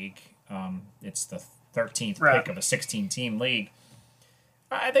normal league. It's the 13th pick of a 16-team league.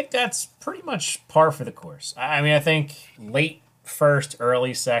 I think that's pretty much par for the course. I mean, I think late first,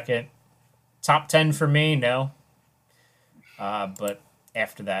 early second, top 10 for me, no. But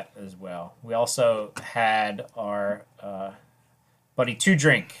after that as well. We also had our buddy Two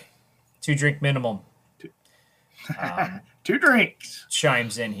Drink Minimum. 2 drinks.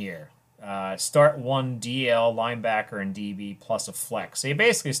 Chimes in here. Start 1 DL, linebacker, and DB plus a flex. So you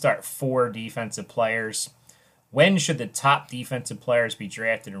basically start 4 defensive players. When should the top defensive players be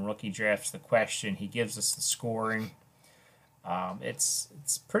drafted in rookie drafts? The question. He gives us the scoring. It's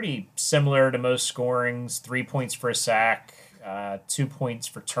pretty similar to most scorings. 3 points for a sack, 2 points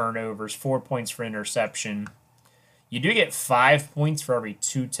for turnovers, 4 points for interception. You do get 5 points for every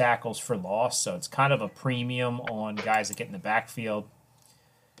 2 tackles for loss, so it's kind of a premium on guys that get in the backfield.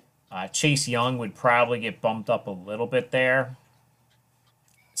 Chase Young would probably get bumped up a little bit there.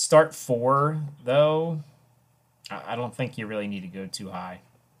 Start 4, though. I don't think you really need to go too high.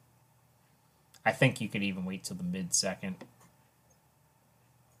 I think you could even wait till the mid-second.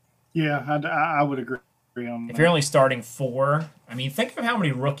 Yeah, I would agree on that. If you're only starting 4, I mean, think of how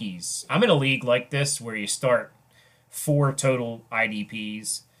many rookies. I'm in a league like this where you start 4 total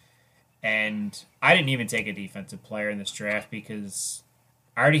IDPs, and I didn't even take a defensive player in this draft because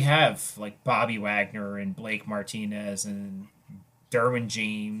I already have like Bobby Wagner and Blake Martinez and Derwin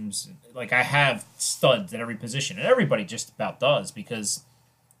James. Like, I have studs at every position, and everybody just about does, because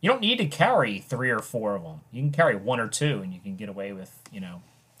you don't need to carry 3 or 4 of them. You can carry 1 or 2, and you can get away with,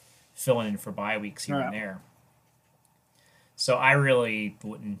 filling in for bye weeks here and there. So I really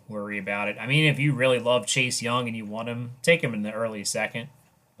wouldn't worry about it. I mean, if you really love Chase Young and you want him, take him in the early second,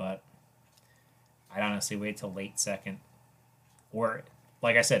 but I'd honestly wait till late second. Or,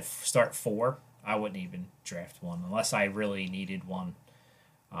 like I said, start 4. I wouldn't even draft 1 unless I really needed one.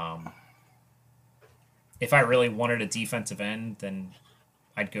 If I really wanted a defensive end, then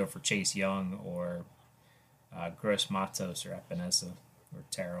I'd go for Chase Young or Gross Matos or Epinesa or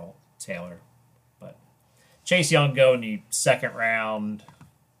Taylor. But Chase Young go in the second round.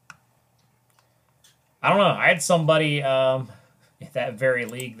 I don't know. I had somebody in that very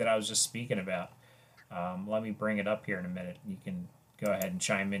league that I was just speaking about. Let me bring it up here in a minute. You can go ahead and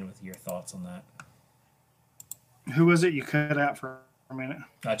chime in with your thoughts on that. Who was it you cut out for a minute?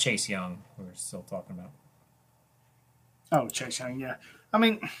 Chase Young, we're still talking about. Oh, Chase Young, yeah. I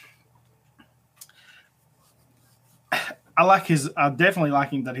mean, I definitely like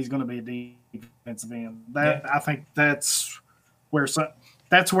him that he's going to be a defensive end. I think that's where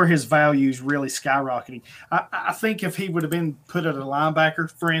his value is really skyrocketing. I think if he would have been put at a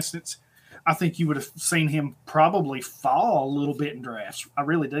linebacker, for instance, I think you would have seen him probably fall a little bit in drafts. I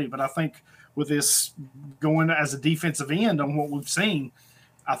really do. But I think with this going as a defensive end on what we've seen,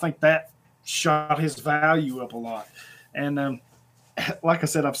 I think that shot his value up a lot. And like I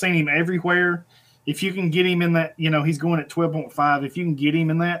said, I've seen him everywhere. If you can get him in that, he's going at 12.5. If you can get him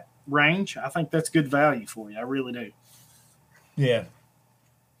in that range, I think that's good value for you. I really do. Yeah.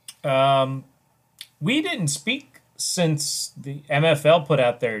 We didn't speak since the MFL put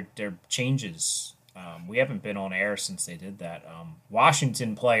out their changes. We haven't been on air since they did that.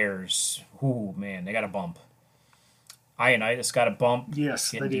 Washington players, man, they got a bump. Ioannidis got a bump.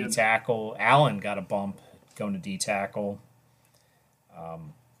 Yes, getting they did. D tackle. Allen got a bump going to D tackle.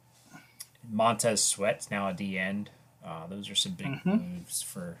 Montez Sweat's now a D end. Those are some big moves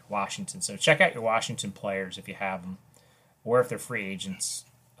for Washington. So check out your Washington players if you have them, or if they're free agents.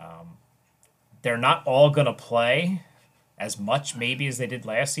 They're not all going to play as much maybe as they did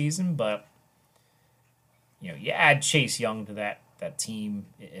last season, but you add Chase Young to that team,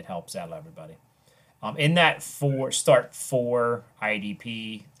 it helps out everybody. In that start four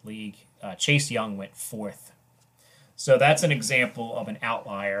IDP league, Chase Young went fourth. So that's an example of an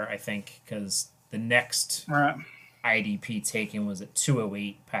outlier, I think, because the next IDP taken was at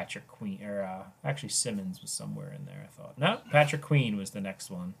 208. Patrick Queen, or actually Simmons was somewhere in there, I thought. No, Patrick Queen was the next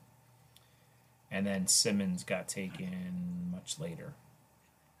one. And then Simmons got taken much later.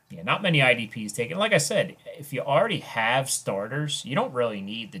 Yeah, not many IDPs taken. Like I said, if you already have starters, you don't really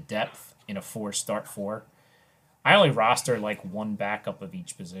need the depth in a start four. I only roster like one backup of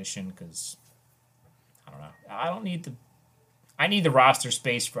each position because, I don't know. I need the roster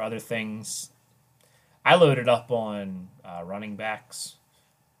space for other things. I loaded up on running backs.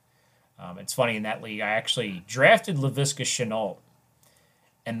 It's funny, in that league, I actually drafted Laviska Shenault.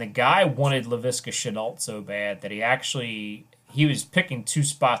 And the guy wanted Laviska Shenault so bad that he was picking 2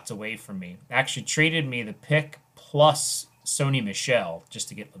 spots away from me. Actually traded me the pick plus Sony Michel just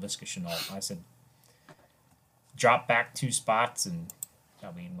to get Laviska Shenault. I said, drop back 2 spots. And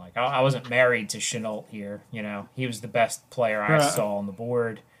I wasn't married to Shenault here. He was the best player I saw on the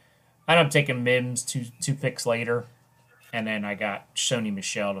board. I ended up taking Mims two picks later. And then I got Sony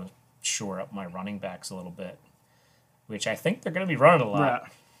Michel to shore up my running backs a little bit, which I think they're going to be running a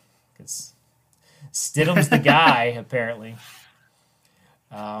lot because Stidham's the guy, apparently.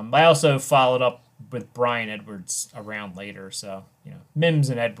 I also followed up with Brian Edwards around later. So, Mims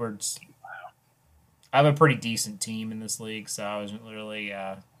and Edwards. I have a pretty decent team in this league, so I wasn't really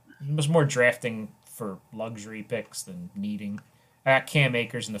was more drafting for luxury picks than needing. I got Cam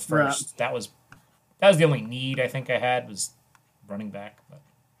Akers in the first. That was the only need I think I had was running back. But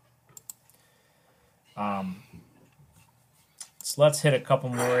so let's hit a couple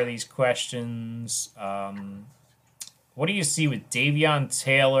more of these questions. What do you see with Davion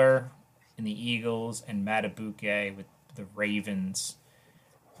Taylor in the Eagles and Matabuke with the Ravens?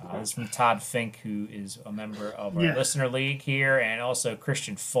 This is from Todd Fink, who is a member of our listener league here, and also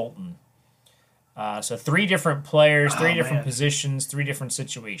Christian Fulton. So 3 different players, 3 different positions, 3 different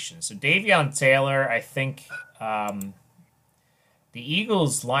situations. So Davion Taylor, I think the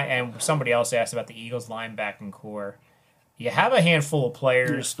Eagles and somebody else asked about the Eagles linebacking core. You have a handful of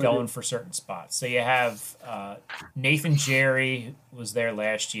players going for certain spots. So you have Nathan Jerry was there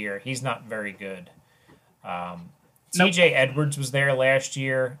last year. He's not very good. TJ Edwards was there last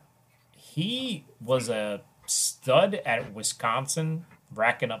year. He was a stud at Wisconsin,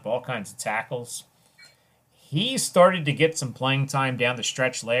 racking up all kinds of tackles. He started to get some playing time down the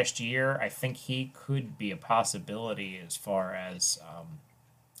stretch last year. I think he could be a possibility as far as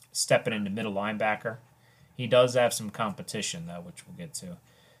stepping into middle linebacker. He does have some competition, though, which we'll get to.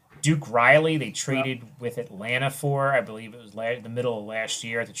 Duke Riley, they traded with Atlanta for, I believe it was the middle of last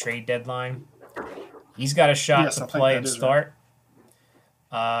year at the trade deadline. He's got a shot to play and start.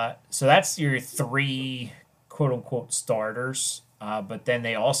 Right. So that's your 3 quote-unquote starters. But then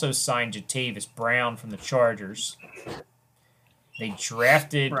they also signed Jatavis Brown from the Chargers. They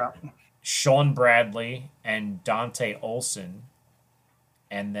drafted Sean Bradley and Dante Olson,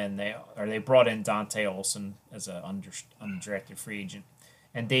 and then they brought in Dante Olson as an undrafted free agent,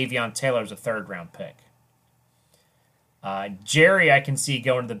 and Davion Taylor is a third-round pick. Jerry, I can see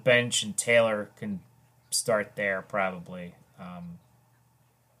going to the bench, and Taylor can start there probably.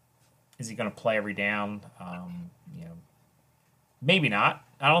 Is he going to play every down? Maybe not.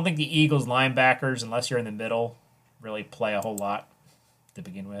 I don't think the Eagles linebackers, unless you're in the middle, really play a whole lot to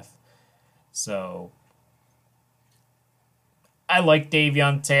begin with. So I like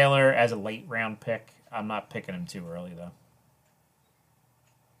Davion Taylor as a late round pick. I'm not picking him too early though.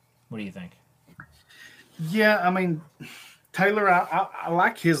 What do you think? Yeah, I mean, Taylor, I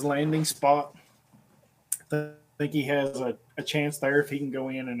like his landing spot. I think he has a chance there if he can go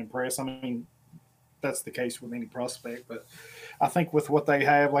in and impress. I mean, that's the case with any prospect, but I think with what they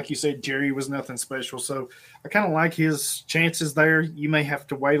have, like you said, Jerry was nothing special. So I kind of like his chances there. You may have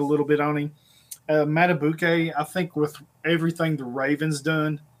to wait a little bit on him. Matabuke, I think with everything the Ravens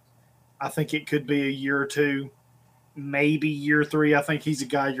done, I think it could be a year or two, maybe year three. I think he's a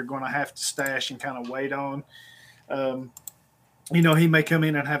guy you're going to have to stash and kind of wait on. He may come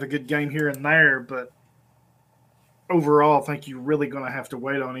in and have a good game here and there, but overall, I think you're really going to have to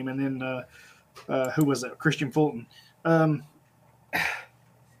wait on him. And then who was it? Christian Fulton. I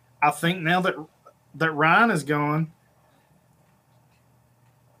think now that Ryan is gone,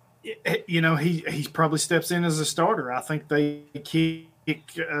 he probably steps in as a starter. I think they kick.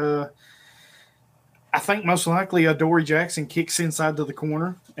 I think most likely Adoree Jackson kicks inside to the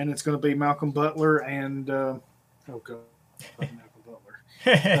corner, and it's going to be Malcolm Butler and Malcolm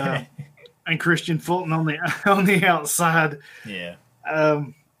Butler and Christian Fulton on the outside. Yeah.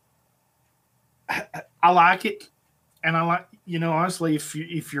 I like it, and I like honestly,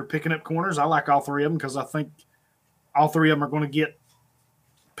 if you're picking up corners, I like all three of them because I think all three of them are going to get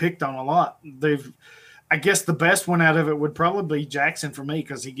picked on a lot. I guess the best one out of it would probably be Jackson for me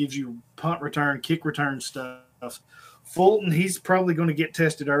because he gives you punt return, kick return stuff. Fulton, he's probably going to get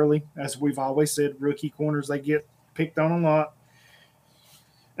tested early, as we've always said. Rookie corners, they get picked on a lot.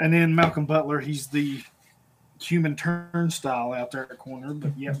 And then Malcolm Butler, he's the human turnstile out there at corner,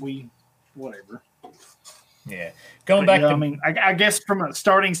 but yet whatever. Yeah. I guess from a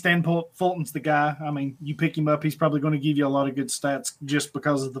starting standpoint, Fulton's the guy. I mean, you pick him up, he's probably going to give you a lot of good stats just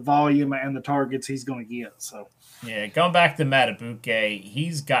because of the volume and the targets he's going to get. So, yeah, going back to Matabuke,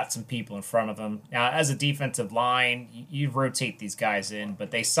 he's got some people in front of him. Now, as a defensive line, you rotate these guys in,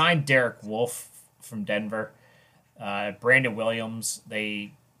 but they signed Derek Wolfe from Denver. Brandon Williams,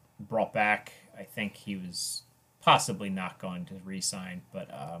 they brought back. I think he was possibly not going to re-sign,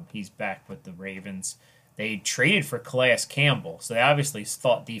 but he's back with the Ravens. They traded for Calais Campbell, so they obviously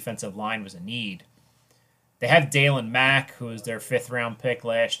thought defensive line was a need. They have Dalen Mack, who was their fifth-round pick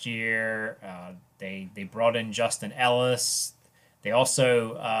last year. They brought in Justin Ellis. They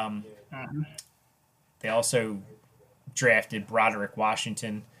also drafted Broderick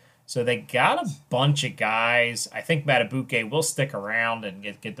Washington. So they got a bunch of guys. I think Matabuke will stick around and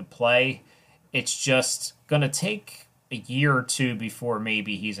get to play. It's just going to take a year or two before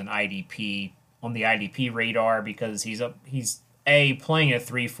maybe he's an IDP on the IDP radar because he's playing a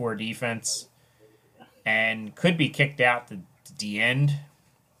 3-4 defense and could be kicked out to the end.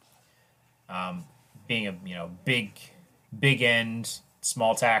 Being a big end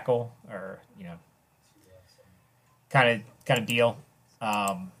small tackle or kind of deal.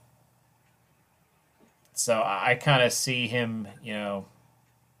 So I kind of see him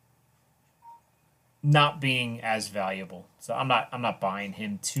not being as valuable. So I'm not buying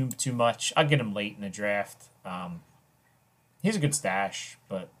him too much. I'll get him late in the draft. He's a good stash,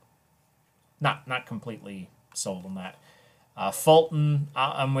 but not completely sold on that. Fulton,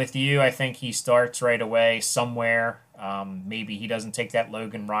 I'm with you. I think he starts right away somewhere. Maybe he doesn't take that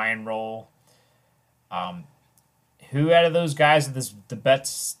Logan Ryan role. Who out of those guys are the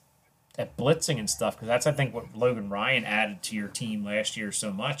bets at blitzing and stuff? Because that's, I think, what Logan Ryan added to your team last year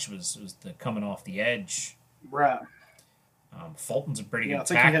so much was the coming off the edge. Right. Fulton's a pretty good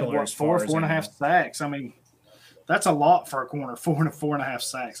tackler. I think he had, four and a half sacks. I mean, that's a lot for a corner, 4.5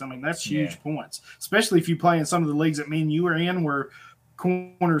 sacks. I mean, that's huge points, especially if you play in some of the leagues that me and you are in where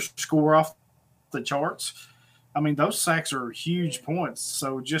corners score off the charts. I mean, those sacks are huge points.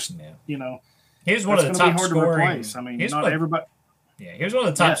 So just, here's one of the top scoring. I mean, not everybody. Yeah, here's one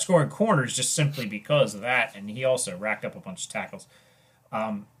of the top scoring corners just simply because of that, and he also racked up a bunch of tackles.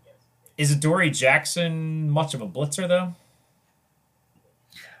 Is Adoree Jackson much of a blitzer, though?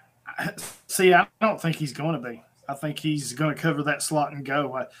 See, I don't think he's going to be. I think he's going to cover that slot and go.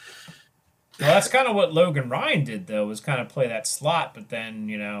 Well, that's kind of what Logan Ryan did, though, was kind of play that slot, but then,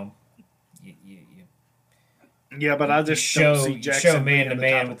 Yeah, but I just don't see Jackson being the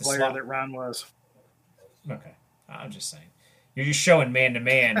type of player that Ryan was. Okay, I'm just saying. You're just showing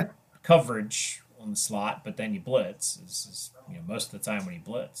man-to-man coverage on the slot, but then you blitz. This is most of the time when he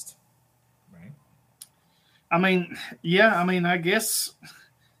blitzed, right? I mean, yeah, I guess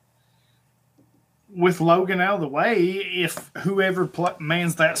with Logan out of the way, if whoever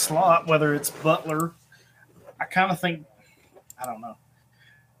mans that slot, whether it's Butler, I kind of think, I don't know.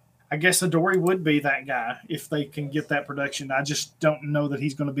 I guess Adoree would be that guy if they can get that production. I just don't know that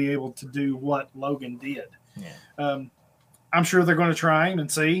he's going to be able to do what Logan did. Yeah. I'm sure they're going to try him and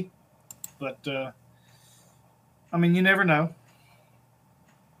see, but you never know.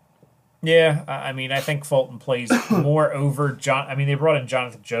 Yeah, I think Fulton plays more over John. They brought in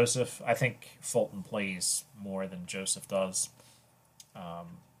Jonathan Joseph. I think Fulton plays more than Joseph does. I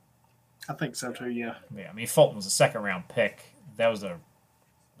think so too. Yeah. Yeah, Fulton was a second-round pick. That was a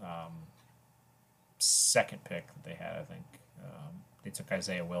second pick that they had. I think they took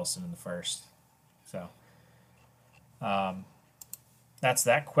Isaiah Wilson in the first. So that's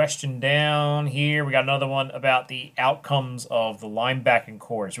that question down here. We got another one about the outcomes of the linebacking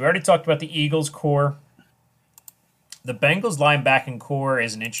cores. We already talked about the Eagles core. The Bengals linebacking core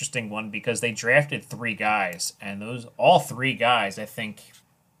is an interesting one because they drafted 3 guys, and all 3 guys I think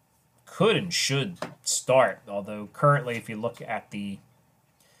could and should start. Although currently, if you look at the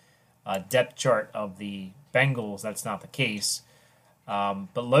depth chart of the Bengals, that's not the case.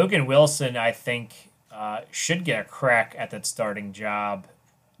 But Logan Wilson, I think, should get a crack at that starting job.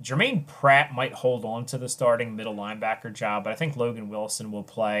 Jermaine Pratt might hold on to the starting middle linebacker job, but I think Logan Wilson will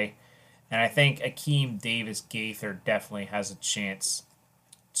play. And I think Akeem Davis-Gaither definitely has a chance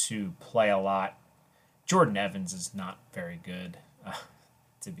to play a lot. Jordan Evans is not very good,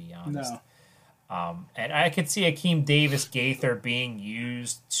 to be honest. No. And I could see Akeem Davis-Gaither being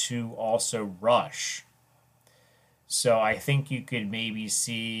used to also rush. So I think you could maybe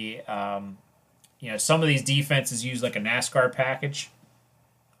see, some of these defenses use like a NASCAR package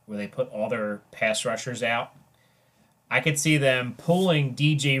where they put all their pass rushers out. I could see them pulling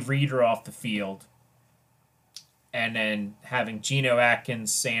DJ Reader off the field and then having Geno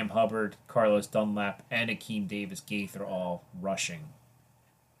Atkins, Sam Hubbard, Carlos Dunlap, and Akeem Davis-Gaither all rushing.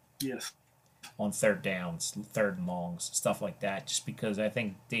 Yes. On third downs, third and longs, stuff like that. Just because I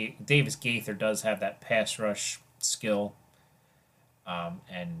think Davis-Gaither does have that pass rush skill.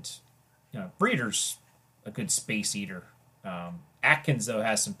 And Breeder's a good space eater. Atkins, though,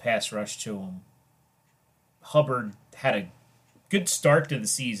 has some pass rush to him. Hubbard had a good start to the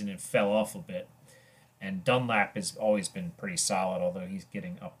season and fell off a bit. And Dunlap has always been pretty solid, although he's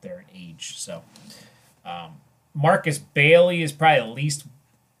getting up there in age. So Marcus Bailey is probably the least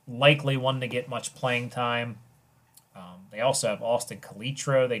likely one to get much playing time. They also have Austin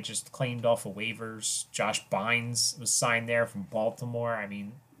Calitro. They just claimed off of waivers. Josh Bynes was signed there from Baltimore.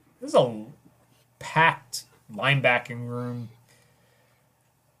 This is a packed linebacking room.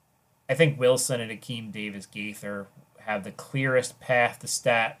 I think Wilson and Akeem Davis-Gaither have the clearest path to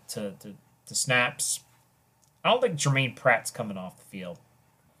snaps. I don't think Jermaine Pratt's coming off the field,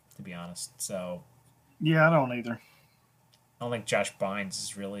 to be honest. So yeah, I don't either. I don't think Josh Bynes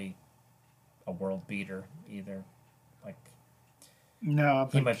is really a world beater either. No,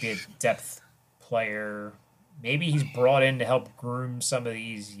 he might be a depth player. Maybe he's brought in to help groom some of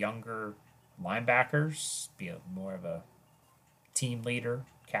these younger linebackers, be more of a team leader,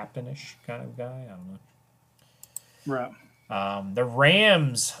 captainish kind of guy. I don't know. Right. The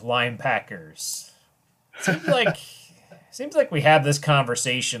Rams linebackers. Seems like we have this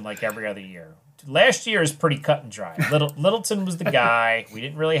conversation like every other year. Last year is pretty cut and dry. Littleton was the guy. We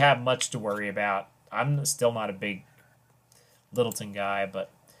didn't really have much to worry about. I'm still not a big Littleton guy, but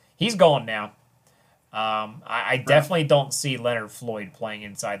he's gone now. I definitely don't see Leonard Floyd playing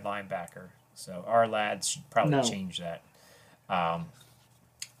inside linebacker. So our lads should probably change that. But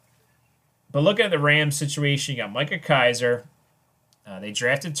looking at the Rams situation, you got Micah Kaiser. They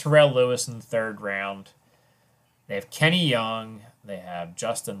drafted Terrell Lewis in the 3rd round. They have Kenny Young. They have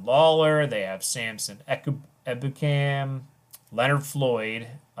Justin Lawler. They have Samson Ebukam. Leonard Floyd.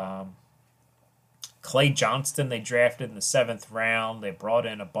 Clay Johnston they drafted in the 7th round. They brought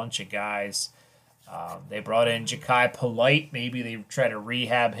in a bunch of guys. They brought in Ja'Kai Polite. Maybe they try to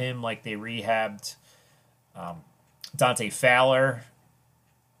rehab him like they rehabbed Dante Fowler.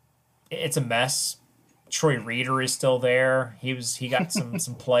 It's a mess. Troy Reader is still there. He got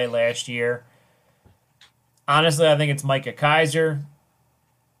some play last year. Honestly, I think it's Micah Kaiser,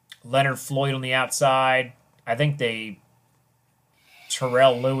 Leonard Floyd on the outside. I think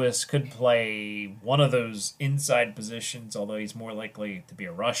Terrell Lewis could play one of those inside positions, although he's more likely to be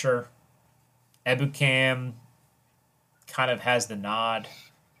a rusher. Ebukam kind of has the nod.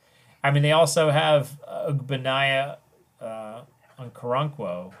 I mean, they also have Ugbanaya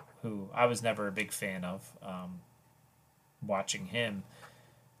Nkoronkwo, who I was never a big fan of watching him.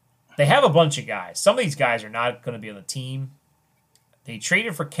 They have a bunch of guys. Some of these guys are not going to be on the team. They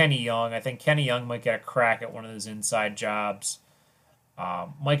traded for Kenny Young. I think Kenny Young might get a crack at one of those inside jobs.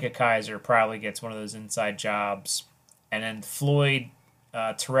 Micah Kaiser probably gets one of those inside jobs. And then Floyd,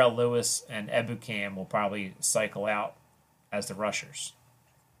 Terrell Lewis, and Ebukam will probably cycle out as the rushers.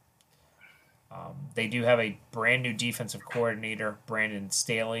 They do have a brand new defensive coordinator, Brandon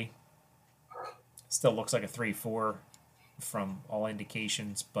Staley. Still looks like a 3-4 from all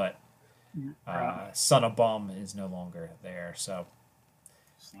indications, but Son of Bum is no longer there. So,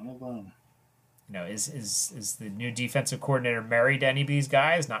 Son of Bum. Is the new defensive coordinator married to any of these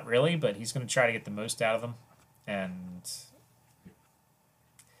guys? Not really, but he's going to try to get the most out of them. And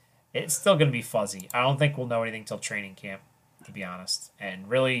it's still going to be fuzzy. I don't think we'll know anything till training camp, to be honest. And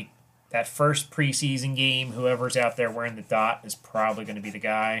really, that first preseason game, whoever's out there wearing the dot is probably going to be the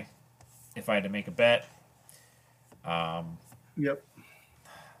guy, if I had to make a bet. Yep.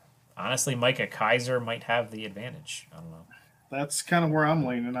 Honestly, Micah Kaiser might have the advantage. I don't know. That's kind of where I'm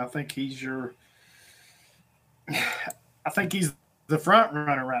leaning. I think he's the front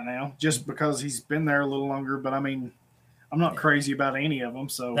runner right now, just because he's been there a little longer. But I mean, I'm not crazy about any of them.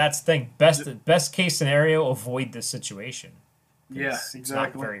 So that's the thing. Best case scenario, avoid this situation. Yeah, exactly. It's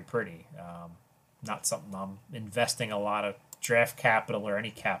not very pretty. Not something I'm investing a lot of draft capital or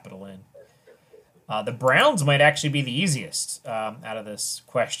any capital in. The Browns might actually be the easiest out of this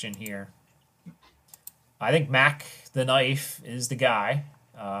question here. I think Mac the Knife is the guy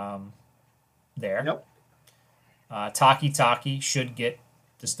there. Yep. Taki should get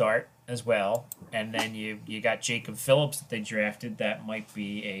the start as well. And then you got Jacob Phillips that they drafted that might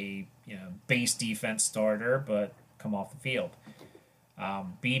be a base defense starter but come off the field.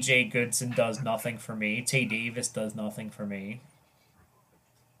 B.J. Goodson does nothing for me. Tay Davis does nothing for me.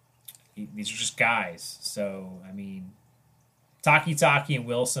 These are just guys. So, I mean, Taki and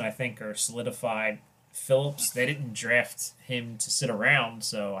Wilson, I think, are solidified. Phillips, they didn't draft him to sit around,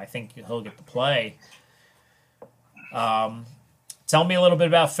 so I think he'll get to play. Tell me a little bit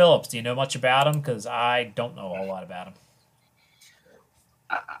about Phillips. Do you know much about him? Because I don't know a whole lot about him.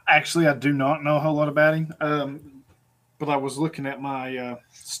 Actually, I do not know a whole lot about him. But I was looking at my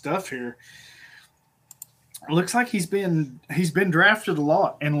stuff here. It looks like he's been drafted a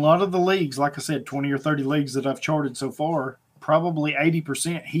lot in a lot of the leagues. Like I said, 20 or 30 leagues that I've charted so far, probably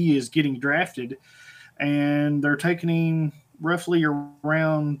 80% he is getting drafted, and they're taking him roughly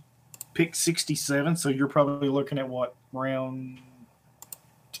around pick 67. So you're probably looking at what, round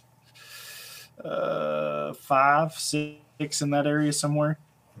 5, 6 in that area somewhere.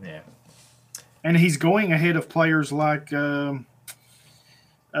 Yeah. And he's going ahead of players like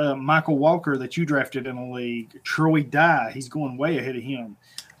Michael Walker that you drafted in a league. Troy Dye, he's going way ahead of him.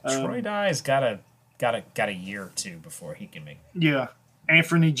 Troy Dye's got a year or two before he can make. Yeah,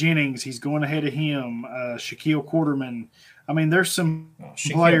 Anthony Jennings, he's going ahead of him. Shaquille Quarterman. I mean, there's some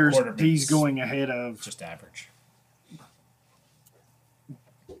players he's going ahead of. Just average.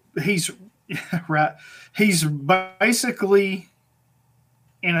 He's right. He's basically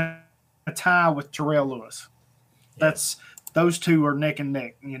in a tie with Terrell Lewis. That's those two are neck and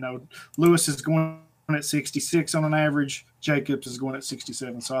neck. Lewis is going at 66 on an average. Jacobs is going at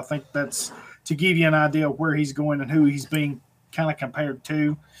 67. So I think that's to give you an idea of where he's going and who he's being kind of compared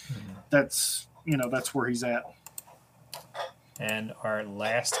to. That's where he's at. And our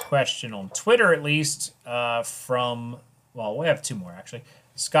last question on Twitter, at least, we have two more actually.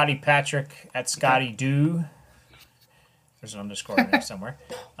 Scotty Patrick at Scotty Do. There's an underscore in there somewhere.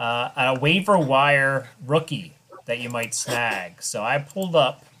 A waiver wire rookie that you might snag. So I pulled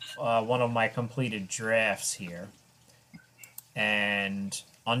up one of my completed drafts here. And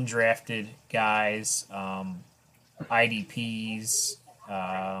undrafted guys, IDPs.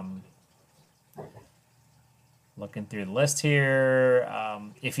 Looking through the list here.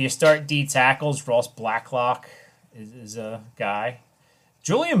 If you start D tackles, Ross Blacklock is a guy.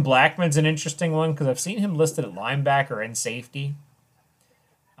 Julian Blackman's an interesting one because I've seen him listed at linebacker and safety.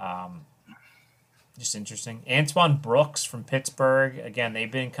 Just interesting. Antoine Brooks from Pittsburgh. Again,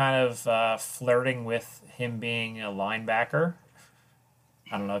 they've been kind of flirting with him being a linebacker.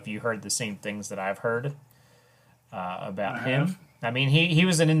 I don't know if you heard the same things that I've heard about him. I mean, he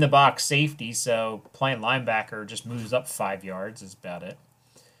was an in-the-box safety, so playing linebacker just moves up 5 yards is about it.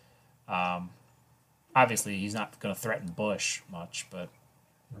 Obviously, he's not going to threaten Bush much, but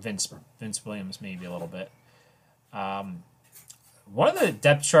Vince Williams maybe a little bit. One of the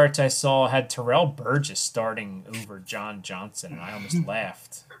depth charts I saw had Terrell Burgess starting over John Johnson, and I almost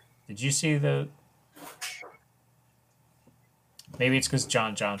laughed. Did you see the? Maybe it's because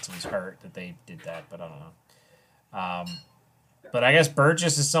John Johnson's hurt that they did that, but I don't know. But I guess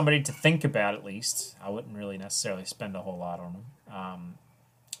Burgess is somebody to think about at least. I wouldn't really necessarily spend a whole lot on him.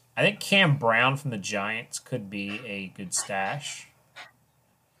 I think Cam Brown from the Giants could be a good stash.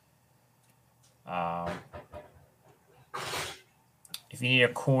 If you need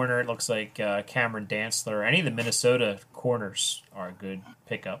a corner, it looks like Cameron Dantzler. Any of the Minnesota corners are good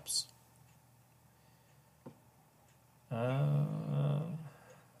pickups. I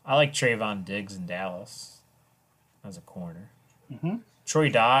like Trayvon Diggs in Dallas as a corner. Mm-hmm. Troy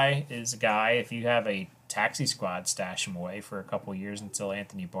Dye is a guy, if you have a taxi squad, stash him away for a couple years until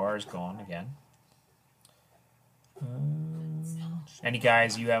Anthony Barr is gone again. Any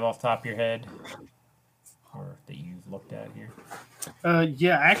guys you have off the top of your head or that you've looked at here?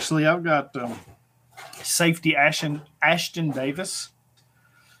 Yeah, actually, I've got safety Ashton Davis.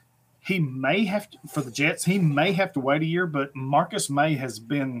 He may have to, for the Jets. He may have to wait a year, but Marcus May has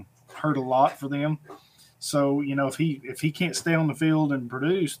been hurt a lot for them. So if he can't stay on the field and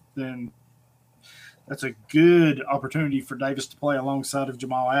produce, then that's a good opportunity for Davis to play alongside of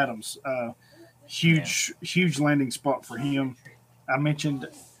Jamal Adams. Huge landing spot for him. I mentioned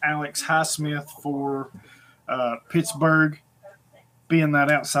Alex Highsmith for Pittsburgh, being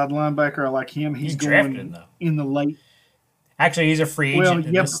that outside linebacker. I like him. He's going in the late. Actually, he's a free agent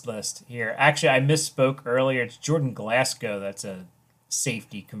in this list here. Actually, I misspoke earlier. It's Jordan Glasgow. That's a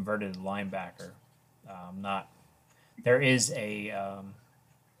safety converted linebacker. There is a.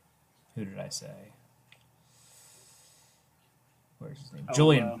 Who did I say? Where's his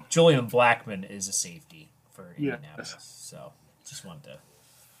name? Julian Blackman is a safety for Indianapolis. So just wanted to.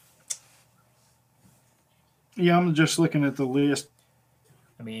 Yeah, I'm just looking at the list.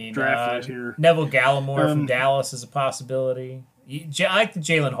 I mean, draft here. Neville Gallimore from Dallas is a possibility. I like the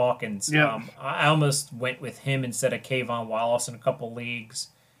Jalen Hawkins. Yeah. I almost went with him instead of Kayvon Wallace in a couple leagues.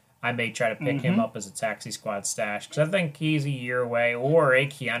 I may try to pick him up as a taxi squad stash because I think he's a year away or a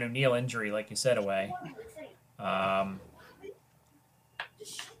Keanu Neal injury, like you said, away.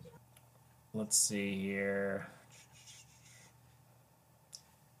 Let's see here.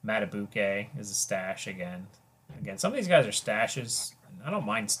 Matabuke is a stash again. Some of these guys are stashes. I don't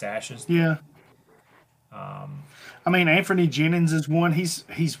mind stashes. Yeah. I mean, Anthony Jennings is one.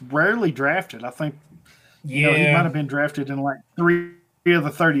 He's rarely drafted. I think. He might have been drafted in like 3 of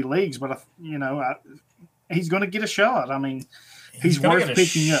the 30 leagues, but he's going to get a shot. I mean, he's worth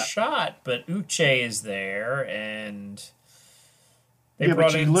picking up. Shot, but Uche is there, and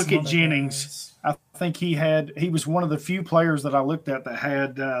but you look at Jennings. Guys. I think he was one of the few players that I looked at that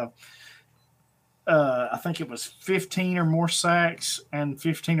had. I think it was 15 or more sacks and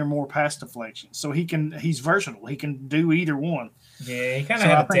 15 or more pass deflections. So he's versatile. He can do either one. Yeah, he kind of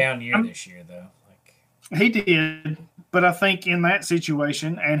had a down year this year, though. He did, but I think in that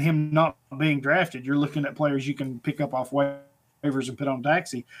situation and him not being drafted, you're looking at players you can pick up off waivers and put on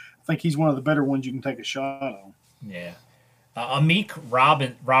Daxi. I think he's one of the better ones you can take a shot on. Yeah. Amik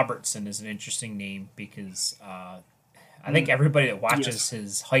Robertson is an interesting name because I think everybody that watches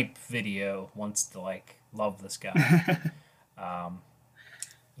his hype video wants to love this guy.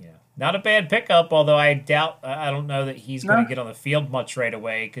 Not a bad pickup, although I don't know that he's going to get on the field much right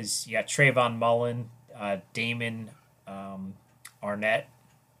away because you got Trayvon Mullen, Damon Arnett,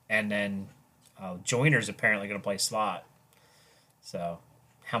 and then Joyner's apparently going to play slot. So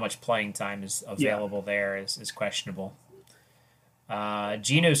how much playing time is available there is questionable.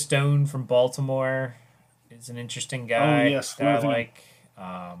 Geno Stone from Baltimore is an interesting guy that I like.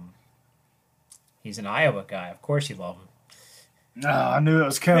 He's an Iowa guy. Of course you love him. No, I knew it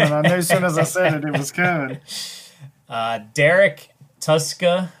was coming. I knew as soon as I said it was coming. Derek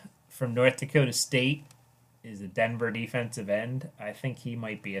Tuska from North Dakota State is a Denver defensive end. I think he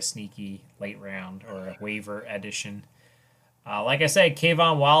might be a sneaky late round or a waiver addition. Like I said,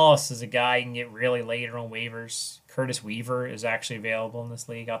 Kayvon Wallace is a guy you can get really later on waivers. Curtis Weaver is actually available in this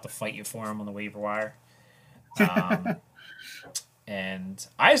league. I'll have to fight you for him on the waiver wire. And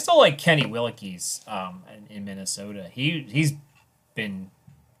I still like Kenny Willekes in Minnesota. He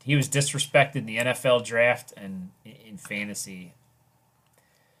was disrespected in the NFL draft and in fantasy.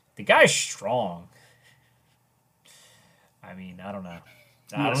 The guy's strong. I mean, I don't know.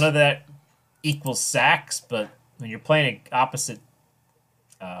 I don't know that equals sacks, but when you're playing opposite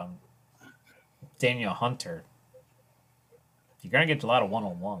Daniel Hunter, you're going to get a lot of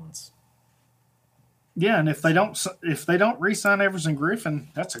one-on-ones. Yeah, and if they don't re-sign Evers and Griffin,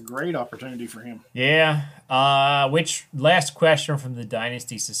 that's a great opportunity for him. Yeah. Which last question from the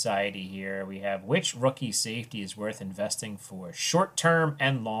Dynasty Society here we have: which rookie safety is worth investing for short-term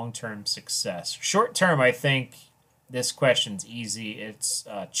and long-term success? Short-term, I think this question's easy. It's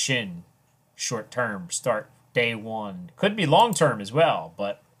Chin. Short-term, start day one. Could be long-term as well,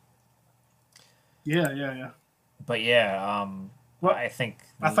 Yeah, yeah, yeah. but yeah. Well, I think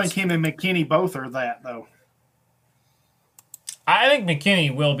I think those. him and McKinney both are that though. I think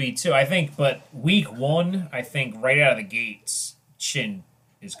McKinney will be too. I think, but week one, I think right out of the gates, Chin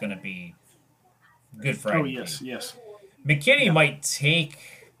is going to be good for Oh IDP. yes, yes. McKinney Yeah. might take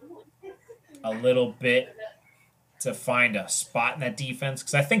a little bit to find a spot in that defense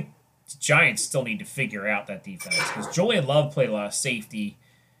because I think the Giants still need to figure out that defense because Julian Love played a lot of safety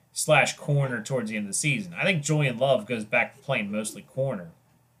slash corner towards the end of the season. I think Julian Love goes back to playing mostly corner,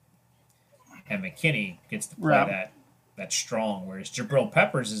 and McKinney gets to play Right. that strong. Whereas Jabril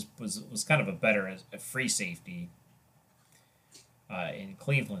Peppers was kind of a better as a free safety in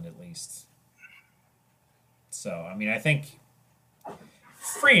Cleveland at least. So I mean, I think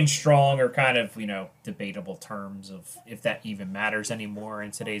free and strong are kind of debatable terms of if that even matters anymore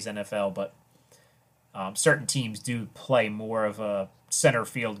in today's NFL. But certain teams do play more of a center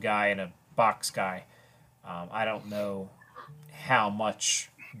field guy and a box guy. I don't know how much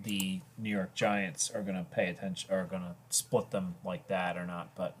the New York Giants are going to pay attention or are going to split them like that or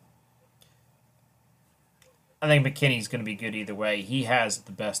not, but I think McKinney's going to be good either way. He has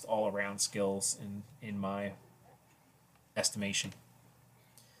the best all around skills in my estimation.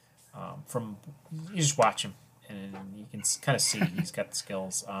 From you just watch him and you can kind of see he's got the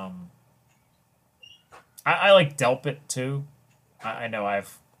skills. I like Delpit too. I know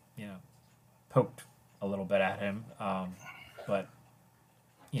I've you know poked a little bit at him, but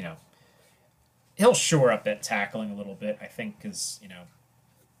you know he'll shore up that tackling a little bit. I think because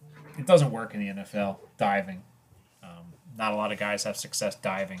it doesn't work in the NFL diving. Not a lot of guys have success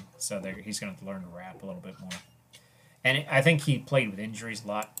diving, so he's going to learn to wrap a little bit more. And I think he played with injuries a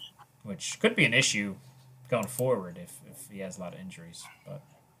lot, which could be an issue going forward if he has a lot of injuries. But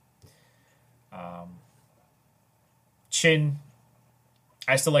Chin,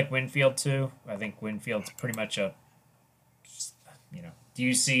 I still like Winfield too. I think Winfield's pretty much do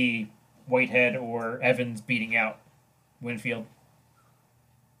you see Whitehead or Evans beating out Winfield?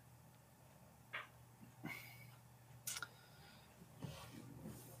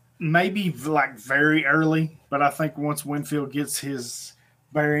 Maybe like very early, but I think once Winfield gets his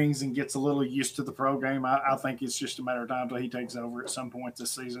bearings and gets a little used to the program, I think it's just a matter of time till he takes over at some point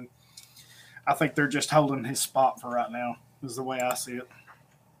this season. I think they're just holding his spot for right now, is the way I see it.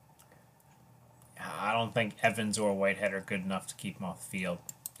 I don't think Evans or Whitehead are good enough to keep him off the field.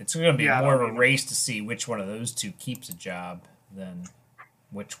 It's going to be Yeah, I more of don't a either. race to see which one of those two keeps a job than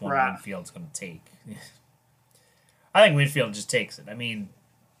which one Right. Winfield's going to take. I think Winfield just takes it. I mean,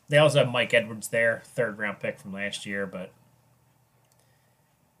 they also have Mike Edwards there, third round pick from last year, but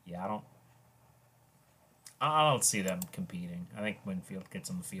yeah, I don't see them competing. I think Winfield gets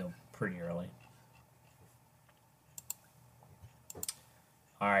on the field pretty early.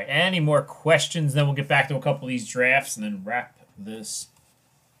 All right, any more questions? Then we'll get back to a couple of these drafts and then wrap this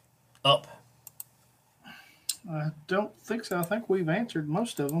up. I don't think so. I think we've answered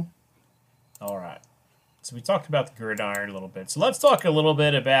most of them. All right. So we talked about the gridiron a little bit. So let's talk a little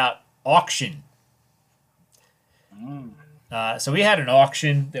bit about auction. So we had an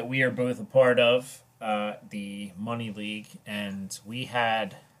auction that we are both a part of, the Money League, and we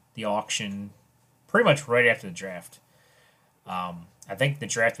had the auction pretty much right after the draft. I think the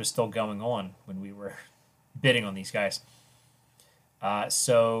draft was still going on when we were bidding on these guys.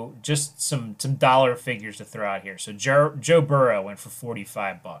 So just some dollar figures to throw out here. So Joe Burrow went for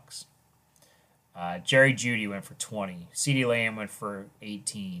 $45. Jerry Jeudy went for 20. CeeDee Lamb went for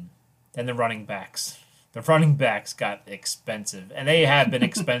 18. Then the running backs. The running backs got expensive, and they have been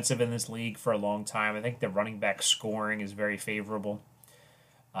expensive in this league for a long time. I think the running back scoring is very favorable.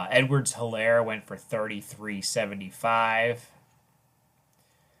 Edwards Hilaire went for 33.75.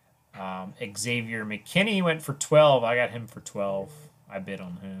 Xavier McKinney went for 12. I got him for 12. I bid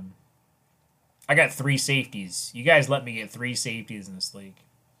on him. I got three safeties. You guys let me get three safeties in this league.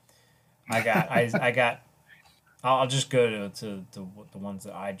 I got. I'll just go to the ones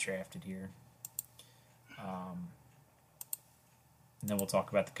that I drafted here. And then we'll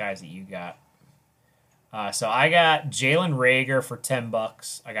talk about the guys that you got. So I got Jalen Rager for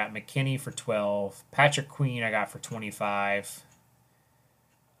 $10. I got McKinney for 12. Patrick Queen I got for 25.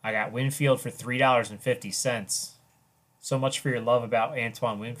 I got Winfield for $3.50. So much for your love about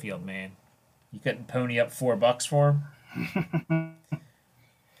Antoine Winfield, man. You couldn't pony up $4 for him.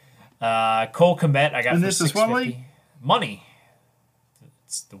 Cole Komet, I got And for this is what $6.50. league? Money.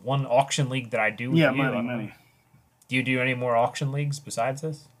 It's the one auction league that I do with Yeah, you. money. Do you do any more auction leagues besides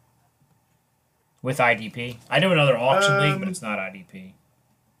this? With IDP? I do another auction league, but it's not IDP.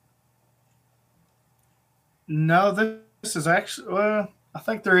 No, this is actually. Well, I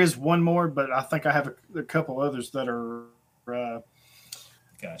think there is one more, but I think I have a couple others that are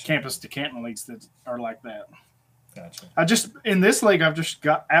Gotcha. campus to Canton leagues that are like that. Gotcha. In this league, I've just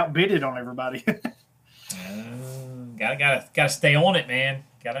got outbidded on everybody. Gotta stay on it, man.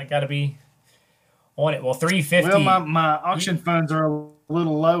 Gotta be on it. Well, $3.50. Well, my auction funds are a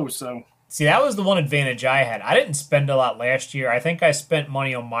little low, so. See, that was the one advantage I had. I didn't spend a lot last year. I think I spent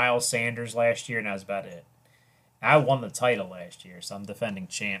money on Miles Sanders last year, and that was about it. I won the title last year, so I'm defending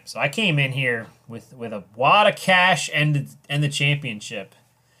champ. So I came in here with a wad of cash and the championship.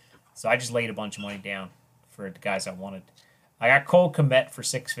 So I just laid a bunch of money down for the guys I wanted. I got Cole Komet for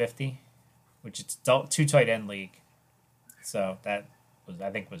 $6.50, which is 2 tight end league. So that I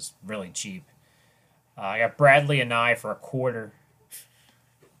think was really cheap. I got Bradley and I for $0.25.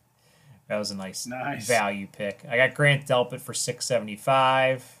 That was a nice value pick. I got Grant Delpit for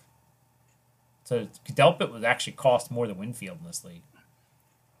 $6.75. So Delpit would actually cost more than Winfield in this league.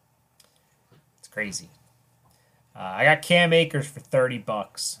 It's crazy. I got Cam Akers for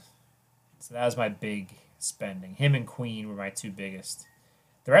 $30. So that was my big spending. Him and Queen were my two biggest.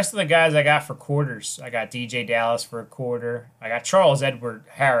 The rest of the guys I got for quarters. I got DJ Dallas for $0.25. I got Charles Edward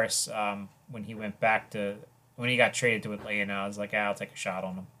Harris when he got traded to Atlanta. I was like, I'll take a shot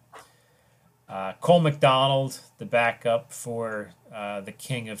on him. Cole McDonald, the backup for the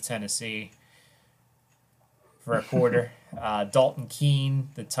King of Tennessee, for $0.25. Dalton Keene,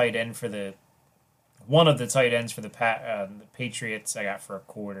 the tight end for one of the tight ends for the Patriots, I got for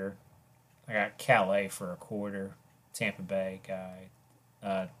 $0.25. I got Calais for $0.25. Tampa Bay guy.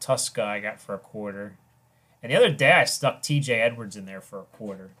 Tuska I got for $0.25. And the other day I stuck TJ Edwards in there for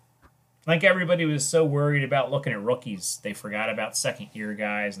 $0.25. I think everybody was so worried about looking at rookies, they forgot about second-year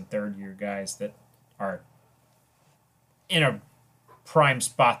guys and third-year guys that are in a prime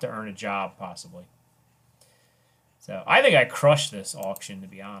spot to earn a job, possibly. So I think I crushed this auction, to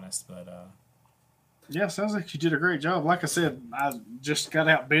be honest. But yeah, sounds like you did a great job. Like I said, I just got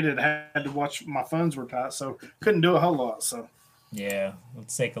outbidded. I had to watch. My funds were tight, so couldn't do a whole lot. So yeah,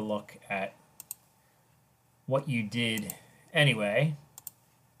 let's take a look at what you did anyway.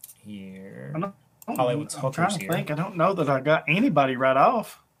 Here, Hollywood's I'm hookers trying to here. think. I don't know that I got anybody right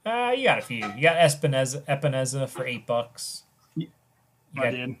off. You got a few. You got Epineza for $8. You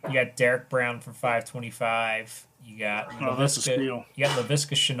got Derek Brown for $5.25. You got that's a steal. You got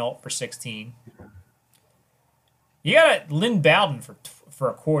LaVisca Chenault for $16. You got Lynn Bowden for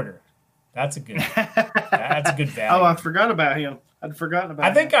 $0.25. That's a good value. Oh, I forgot about him. I'd forgotten about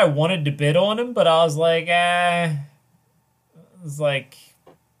him. I think I wanted to bid on him, but I was like,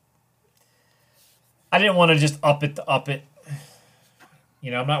 I didn't want to just up it. I'm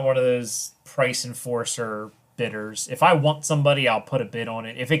not one of those price enforcer bidders. If I want somebody, I'll put a bid on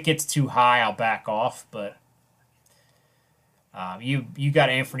it. If it gets too high, I'll back off. But you got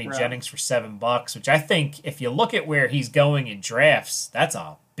Anthony Jennings for $7, which I think if you look at where he's going in drafts, that's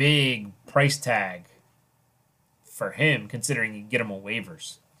a big price tag for him, considering you get him on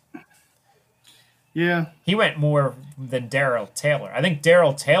waivers. Yeah. He went more than Darrell Taylor. I think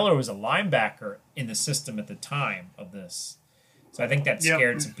Darrell Taylor was a linebacker in the system at the time of this. So I think that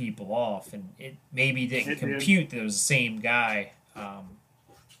scared some people off, and it maybe didn't compute that it was the same guy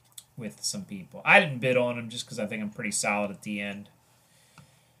with some people. I didn't bid on him just because I think I'm pretty solid at the end.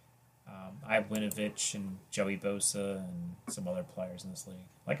 I have Winovich and Joey Bosa and some other players in this league.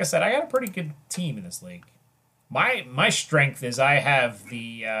 Like I said, I got a pretty good team in this league. My strength is I have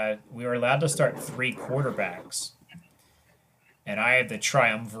we were allowed to start 3 quarterbacks. And I have the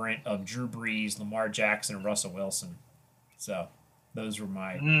triumvirate of Drew Brees, Lamar Jackson, and Russell Wilson. So those were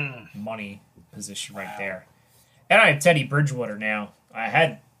my money position right there. And I have Teddy Bridgewater now. I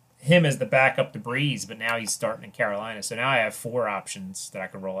had him as the backup to Brees, but now he's starting in Carolina. So now I have 4 options that I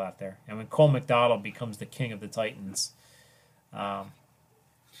could roll out there. And when Cole McDonald becomes the king of the Titans. Oh,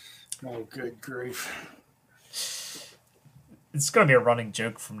 good grief. It's going to be a running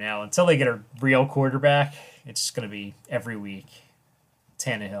joke from now. Until they get a real quarterback, it's just going to be every week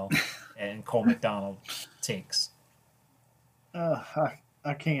Tannehill and Cole McDonald takes. I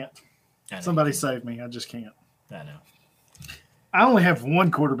can't. Somebody save me. I just can't. I know. I only have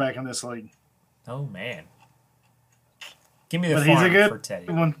 1 quarterback in this league. Oh, man. Give me the but he's a good for Teddy.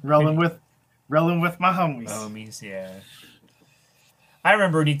 one. Rolling with my homies. Homies, yeah. I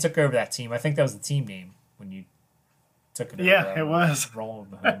remember when you took over that team. I think that was the team name when you took it over. Yeah, it was. Rolling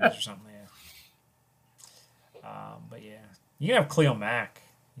with Mahomes or something, yeah. But yeah. You can have Cleo Mack.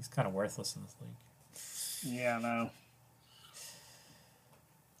 He's kind of worthless in this league. Yeah, I know.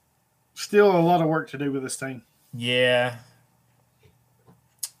 Still a lot of work to do with this team. Yeah.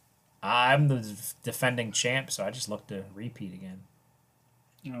 I'm the defending champ, so I just look to repeat again.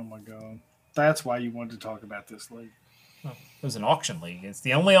 Oh, my God. That's why you wanted to talk about this league. Well, it was an auction league. It's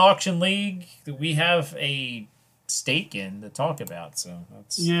the only auction league that we have a stake in to talk about. So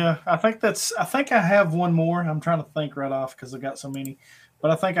that's Yeah, I think I have one more. I'm trying to think right off because I've got so many. But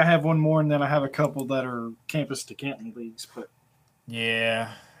I think I have one more, and then I have a couple that are campus to Canton leagues. But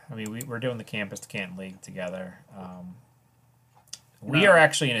yeah. I mean, we're doing the campus to Canton league together. We are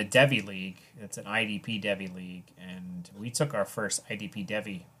actually in a Devi league. It's an IDP Devi league, and we took our first IDP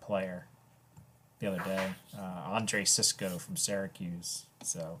Devi player the other day, Andre Cisco from Syracuse.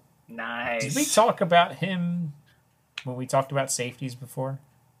 So, nice. Did we talk about him when we talked about safeties before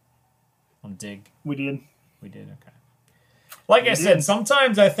on Dig? We did. We did. Okay. Like I said,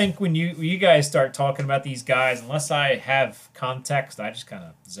 sometimes I think when you guys start talking about these guys, unless I have context, I just kind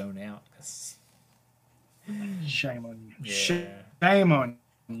of zone out. Shame on you. Yeah. Shame on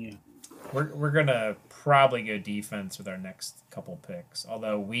you. We're gonna probably go defense with our next couple picks,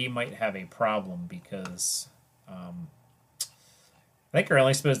 although we might have a problem because I think we're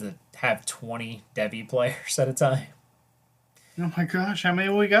only supposed to have 20 Devi players at a time. Oh my gosh, how many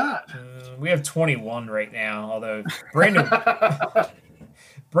we got? We have 21 right now, although Brandon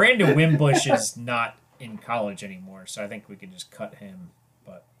Wimbush is not in college anymore, so I think we could just cut him.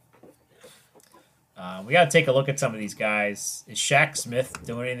 But we got to take a look at some of these guys. Is Shaq Smith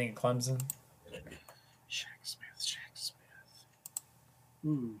doing anything at Clemson? Shaq Smith.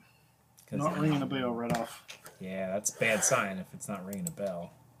 Ooh, not ringing a bell right off. Yeah, that's a bad sign if it's not ringing a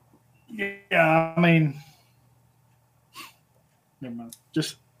bell. Yeah, I mean, never mind.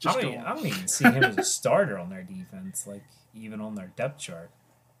 Just I don't even see him as a starter on their defense, like even on their depth chart.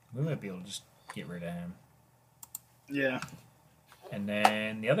 We might be able to just get rid of him. Yeah. And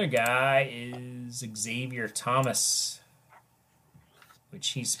then the other guy is Xavier Thomas, which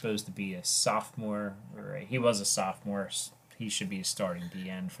he's supposed to be a sophomore. Or he was a sophomore. He should be a starting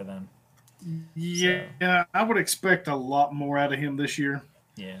DN for them. Yeah, so. I would expect a lot more out of him this year.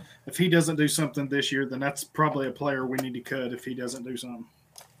 Yeah. If he doesn't do something this year, then that's probably a player we need to cut if he doesn't do something.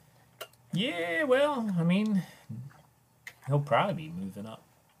 Yeah, well, I mean, he'll probably be moving up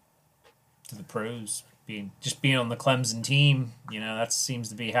to the pros. Being on the Clemson team, that seems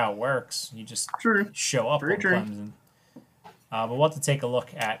to be how it works. You just show up on Clemson. But we'll have to take a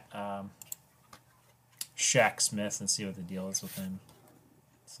look at Shaq Smith and see what the deal is with him.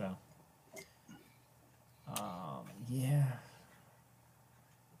 So, yeah.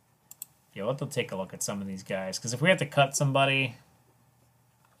 Yeah, we'll have to take a look at some of these guys. Because if we have to cut somebody...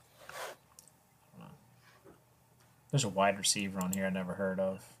 There's a wide receiver on here I never heard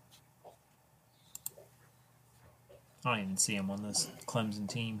of. I don't even see him on this Clemson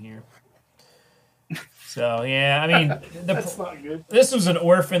team here. So, yeah, I mean... That's not good. This was an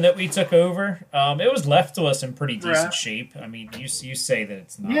orphan that we took over. It was left to us in pretty decent shape. I mean, you say that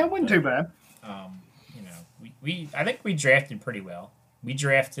it's not. Yeah, it wasn't too bad. I think we drafted pretty well. We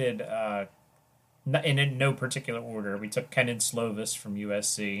drafted, in no particular order, we took Kenan Slovis from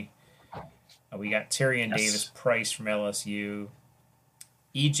USC. We got Tyrion Davis Price from LSU.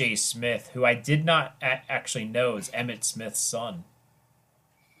 E.J. Smith, who I did not actually know is Emmitt Smith's son.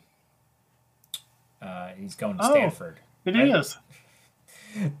 He's going to Stanford. It is.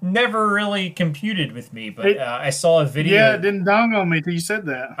 Never really computed with me, but I saw a video. Yeah, it didn't dawn on me till you said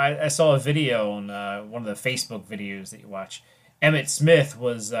that. I saw a video on one of the Facebook videos that you watch. Emmitt Smith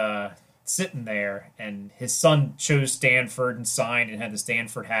was sitting there, and his son chose Stanford and signed and had the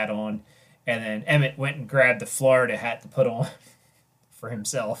Stanford hat on. And then Emmett went and grabbed the Florida hat to put on for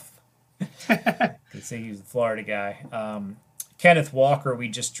himself. Because he was the Florida guy. Kenneth Walker, we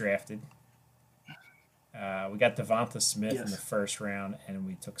just drafted. We got Devonta Smith in the first round, and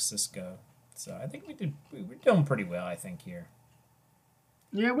we took Cisco. So I think we're doing pretty well, I think, here.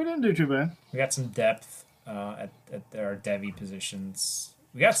 Yeah, we didn't do too bad. We got some depth at our Devi positions.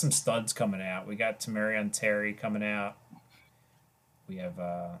 We got some studs coming out. We got Tamarion Terry coming out. We have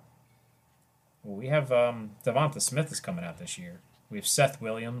Devonta Smith is coming out this year. We have Seth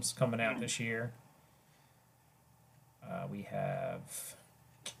Williams coming out this year. We have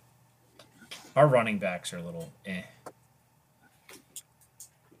our running backs are a little eh.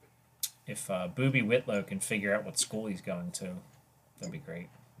 If Booby Whitlow can figure out what school he's going to, that'd be great.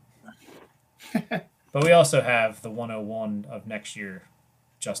 But we also have the 101 of next year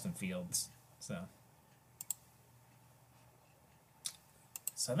Justin Fields. So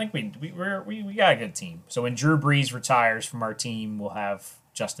I think we got a good team. So when Drew Brees retires from our team, we'll have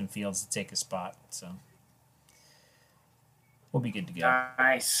Justin Fields to take a spot. So we'll be good to go.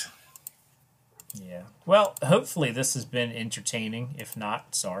 Nice. Yeah. Well, hopefully this has been entertaining. If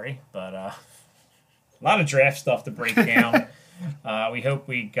not, sorry. But a lot of draft stuff to break down. We hope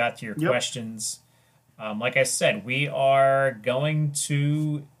we got to your questions. Like I said, we are going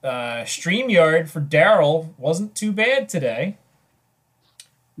to StreamYard for Daryl. Wasn't too bad today.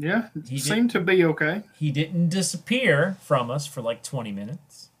 Yeah, he seemed to be okay. He didn't disappear from us for like 20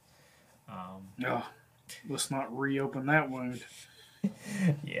 minutes. No, let's not reopen that wound.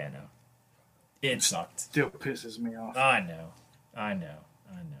 Yeah, no. It sucked. Still pisses me off. I know.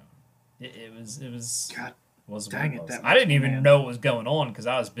 It was. God, was dang it! I didn't even know what was going on because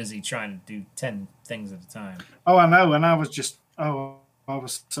I was busy trying to do 10 things at a time. Oh, I know, and I was just I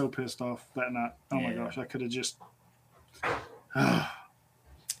was so pissed off that night. Oh my gosh, I could have just.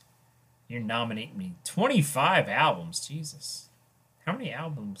 You're nominating me 25 albums, Jesus! How many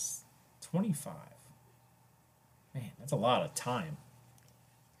albums? 25. Man, that's a lot of time.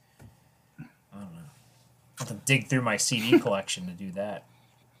 I don't know. I have to dig through my CD collection to do that.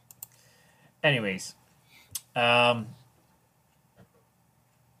 Anyways, that's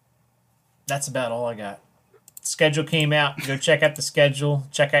about all I got. Schedule came out. Go check out the schedule.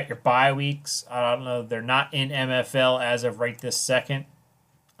 Check out your bye weeks. I don't know. They're not in MFL as of right this second.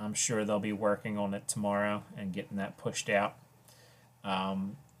 I'm sure they'll be working on it tomorrow and getting that pushed out.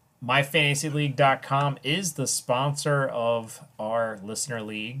 MyFantasyLeague.com is the sponsor of our listener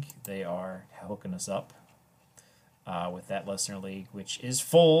league. They are hooking us up with that listener league, which is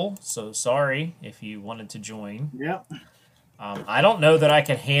full. So sorry if you wanted to join. Yep. I don't know that I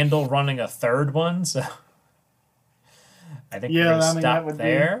can handle running a third one, so I think we're going to stop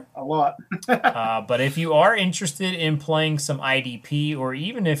there. A lot. But if you are interested in playing some IDP, or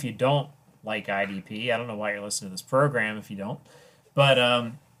even if you don't like IDP, I don't know why you're listening to this program if you don't,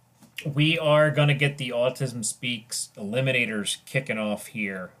 but we are going to get the Autism Speaks Eliminators kicking off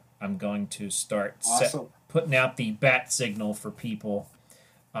here. I'm going to start putting out the bat signal for people.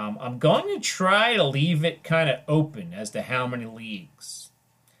 I'm going to try to leave it kind of open as to how many leagues.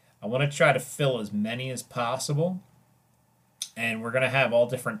 I want to try to fill as many as possible. And we're going to have all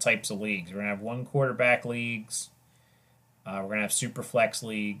different types of leagues. We're going to have one quarterback leagues. We're going to have super flex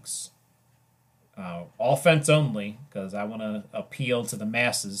leagues. Offense only, because I want to appeal to the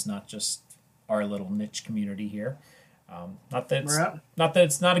masses, not just our little niche community here. Not that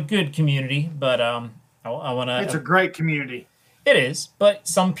it's not a good community, but I want to. It's a great community. It is, but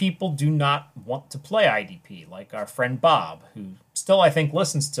some people do not want to play IDP, like our friend Bob, who still, I think,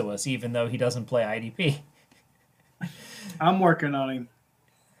 listens to us, even though he doesn't play IDP. I'm working on him.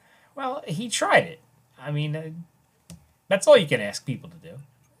 Well, he tried it. I mean, that's all you can ask people to do.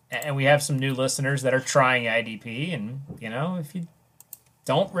 And we have some new listeners that are trying IDP, and, if you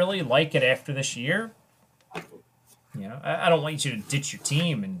don't really like it after this year, I don't want you to ditch your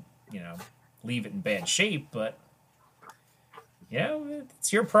team and, leave it in bad shape, but,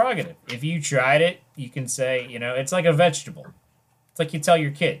 it's your prerogative. If you tried it, you can say, it's like a vegetable. It's like you tell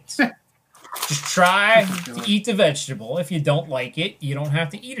your kids. Just try to eat the vegetable. If you don't like it, you don't have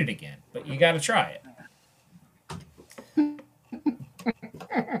to eat it again. But you got to try it.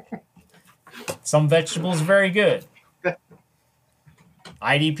 Some vegetables are very good.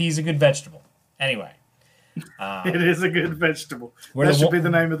 IDP is a good vegetable. Anyway. It is a good vegetable. That should be the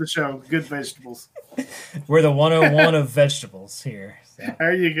name of the show. Good vegetables. We're the 101 of vegetables here. So.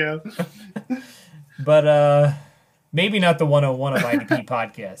 There you go. But, maybe not the 101 of IDP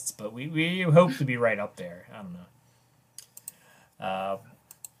podcasts, but we hope to be right up there. I don't know.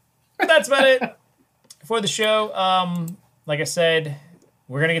 But that's about it for the show. Like I said,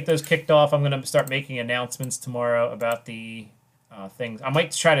 we're going to get those kicked off. I'm going to start making announcements tomorrow about the things. I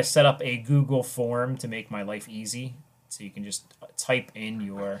might try to set up a Google form to make my life easy. So you can just type in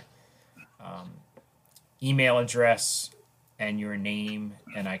your email address and your name,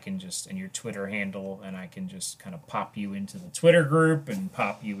 and and your Twitter handle, and I can just kind of pop you into the Twitter group and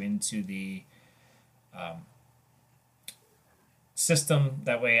pop you into the system.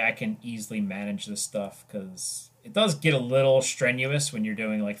 That way I can easily manage this stuff, because it does get a little strenuous when you're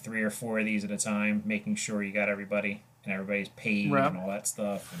doing like 3 or 4 of these at a time, making sure you got everybody and everybody's paid and all that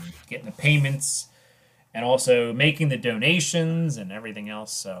stuff, and getting the payments, and also making the donations and everything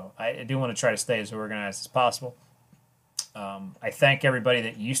else. So I do want to try to stay as organized as possible. I thank everybody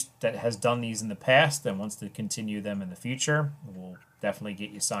that has done these in the past and wants to continue them in the future. We'll definitely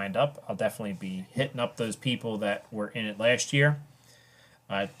get you signed up. I'll definitely be hitting up those people that were in it last year.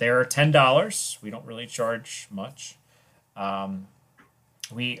 They're $10. We don't really charge much.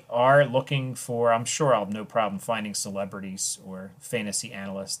 We are looking for, I'm sure I'll have no problem finding celebrities or fantasy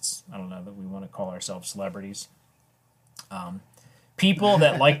analysts. I don't know that we want to call ourselves celebrities. People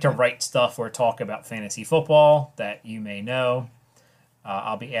that like to write stuff or talk about fantasy football that you may know.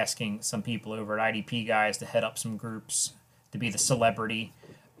 I'll be asking some people over at IDP guys to head up some groups to be the celebrity.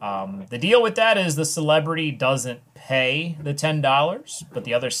 The deal with that is the celebrity doesn't pay the $10, but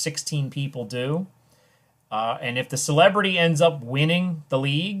the other 16 people do. And if the celebrity ends up winning the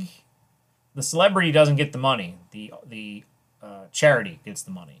league, the celebrity doesn't get the money. The charity gets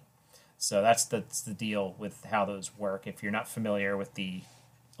the money. So that's the deal with how those work. If you're not familiar with the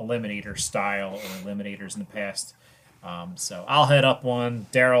Eliminator style or Eliminators in the past. So I'll head up one.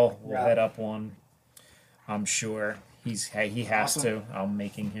 Daryl will head up one. I'm sure he has to. I'm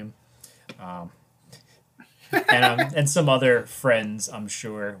making him. And some other friends, I'm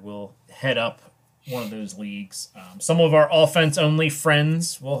sure, will head up one of those leagues. Some of our offense-only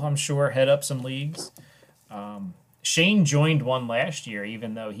friends will, I'm sure, head up some leagues. Shane joined one last year,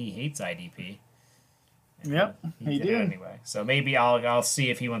 even though he hates IDP. Yep, he did. Anyway, so maybe I'll see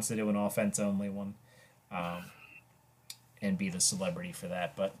if he wants to do an offense-only one and be the celebrity for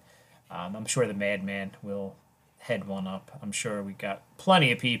that. But I'm sure the Madman will head one up. I'm sure we got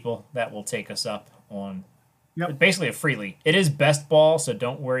plenty of people that will take us up on basically a free league. It is best ball, so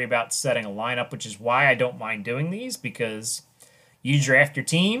don't worry about setting a lineup, which is why I don't mind doing these, because you draft your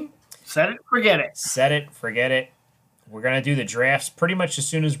team. Set it, forget it. Set it, forget it. We're going to do the drafts pretty much as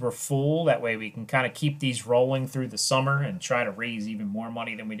soon as we're full. That way we can kind of keep these rolling through the summer and try to raise even more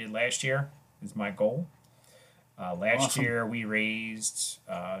money than we did last year is my goal. Last year we raised,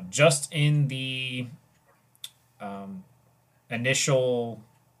 just in the initial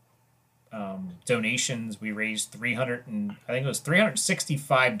donations, we raised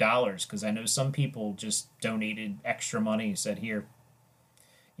 $365 because I know some people just donated extra money, said here,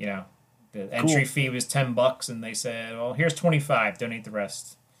 the entry fee was $10 and they said, well, here's 25, donate the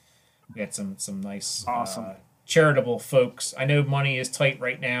rest. We had some nice charitable folks. I know money is tight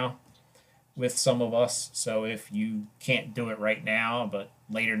right now with some of us, so if you can't do it right now but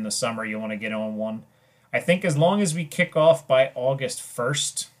later in the summer you want to get on one, I think as long as we kick off by August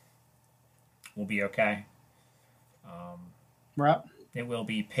 1st, we'll be okay. Right. It will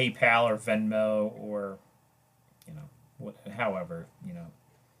be PayPal or Venmo or, however,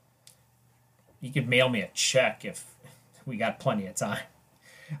 you could mail me a check if we got plenty of time.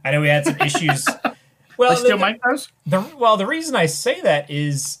 I know we had some issues. Well, they still make those? The reason I say that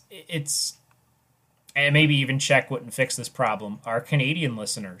is and maybe even check wouldn't fix this problem. Our Canadian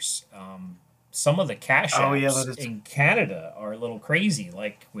listeners, some of the cash apps in Canada are a little crazy,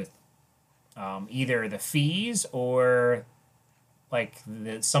 like with either the fees or like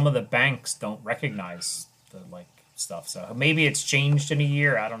some of the banks don't recognize the stuff. So maybe it's changed in a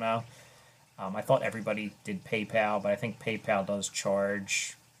year. I don't know. I thought everybody did PayPal, but I think PayPal does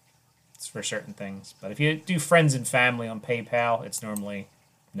charge for certain things. But if you do friends and family on PayPal, it's normally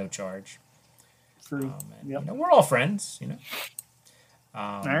no charge. Free. We're all friends.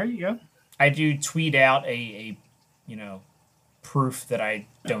 There you go. I do tweet out a proof that I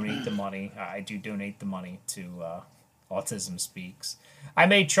donate the money. I do donate the money to Autism Speaks. I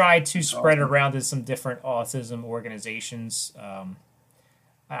may try to spread it around to some different autism organizations.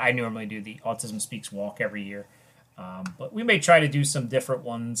 I normally do the Autism Speaks walk every year. But we may try to do some different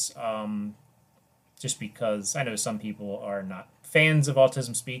ones just because I know some people are not fans of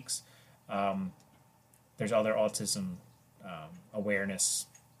Autism Speaks. There's other autism awareness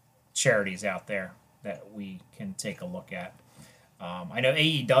charities out there that we can take a look at. I know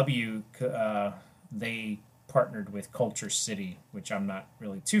AEW, they partnered with Culture City, which I'm not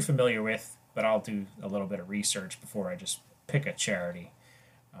really too familiar with, but I'll do a little bit of research before I just pick a charity.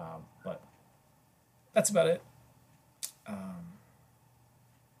 But that's about it. I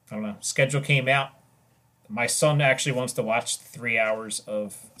don't know. Schedule came out. My son actually wants to watch 3 hours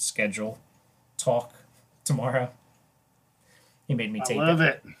of schedule talk tomorrow. He made me tape it. I love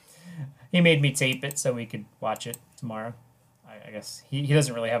it. He made me tape it so we could watch it tomorrow. I guess he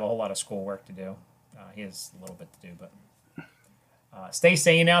doesn't really have a whole lot of schoolwork to do. He has a little bit to do, but stay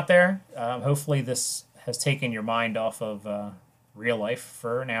sane out there. Hopefully this has taken your mind off of real life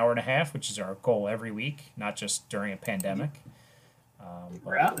for an hour and a half, which is our goal every week, not just during a pandemic.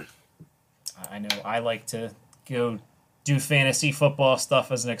 I know I like to go do fantasy football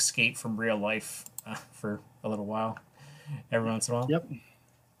stuff as an escape from real life for a little while, every once in a while. Yep.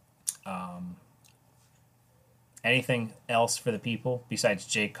 Anything else for the people besides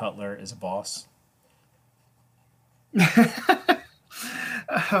Jay Cutler is a boss?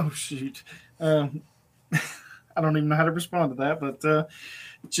 Oh shoot. I don't even know how to respond to that, but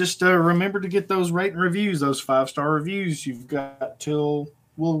just remember to get those rate and reviews, those 5-star reviews. You've got till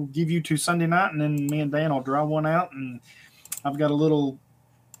we'll give you to Sunday night, and then me and Dan will draw one out, and I've got a little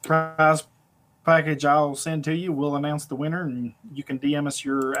prize package I'll send to you. We'll announce the winner, and you can DM us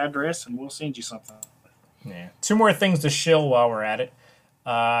your address, and we'll send you something. Yeah. Two more things to shill while we're at it.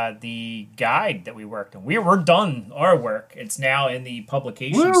 The guide that we worked on. We're done our work. It's now in the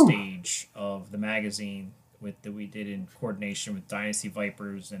publication Woo! stage of the magazine that we did in coordination with Dynasty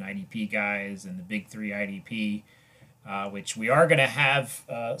Vipers and IDP guys and the Big Three IDP, which we are going to have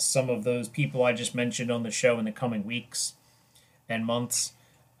some of those people I just mentioned on the show in the coming weeks and months.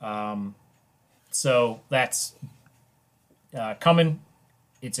 So that's coming.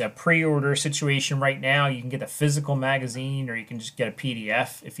 It's a pre-order situation right now. You can get a physical magazine, or you can just get a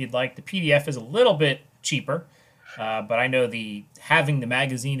PDF if you'd like. The PDF is a little bit cheaper, but I know having the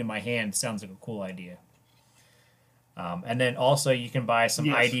magazine in my hand sounds like a cool idea. And then also you can buy some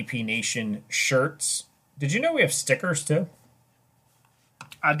IDP Nation shirts. Did you know we have stickers too?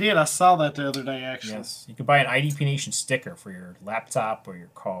 I did. I saw that the other day, actually. Yes, you can buy an IDP Nation sticker for your laptop or your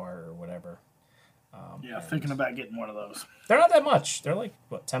car or whatever. Thinking about getting one of those. They're not that much. They're like,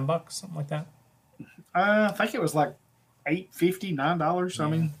 what, $10, something like that? I think it was like $8.50, $9. Yeah. I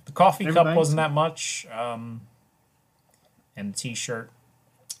mean, the coffee cup wasn't that much, and the T-shirt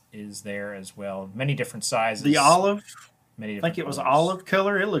is there as well. Many different sizes. The olive. Many. I think it was colors. olive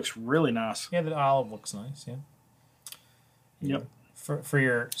color. It looks really nice. Yeah, the olive looks nice. Yeah. Yep. For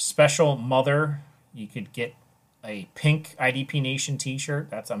your special mother, you could get a pink IDP Nation T-shirt.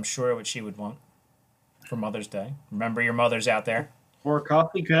 That's, I'm sure, what she would want for Mother's Day. Remember your mothers out there. Or a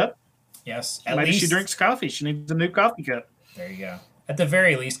coffee cup. Yes. Maybe she drinks coffee. She needs a new coffee cup. There you go. At the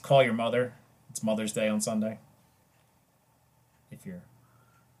very least, call your mother. It's Mother's Day on Sunday. If your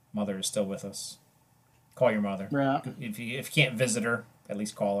mother is still with us, call your mother. Right. If you can't visit her, at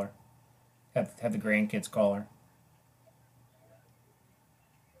least call her. Have the grandkids call her.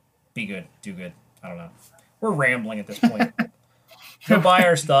 Be good. Do good. I don't know. We're rambling at this point. Go buy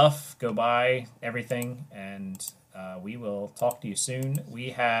our stuff. Go buy everything. And we will talk to you soon.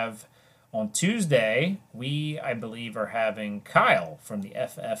 We have, on Tuesday, I believe, are having Kyle from the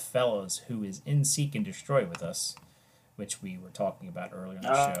FF Fellows, who is in Seek and Destroy with us, which we were talking about earlier in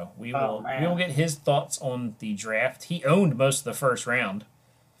the show. We will get his thoughts on the draft. He owned most of the first round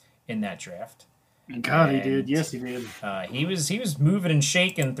in that draft. God, he did. Yes, he did. He was moving and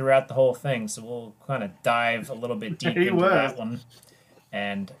shaking throughout the whole thing, so we'll kind of dive a little bit deep into that one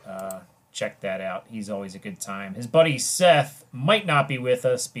and check that out. He's always a good time. His buddy Seth might not be with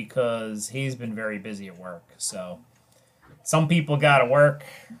us because he's been very busy at work. So some people got to work.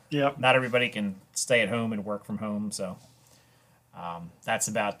 Yep. Not everybody can stay at home and work from home. So that's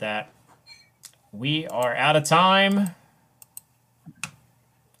about that. We are out of time.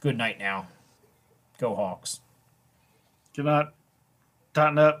 Good night now. Go Hawks. Good night.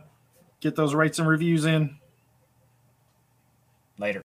 Tighten up. Get those rates and reviews in. Later.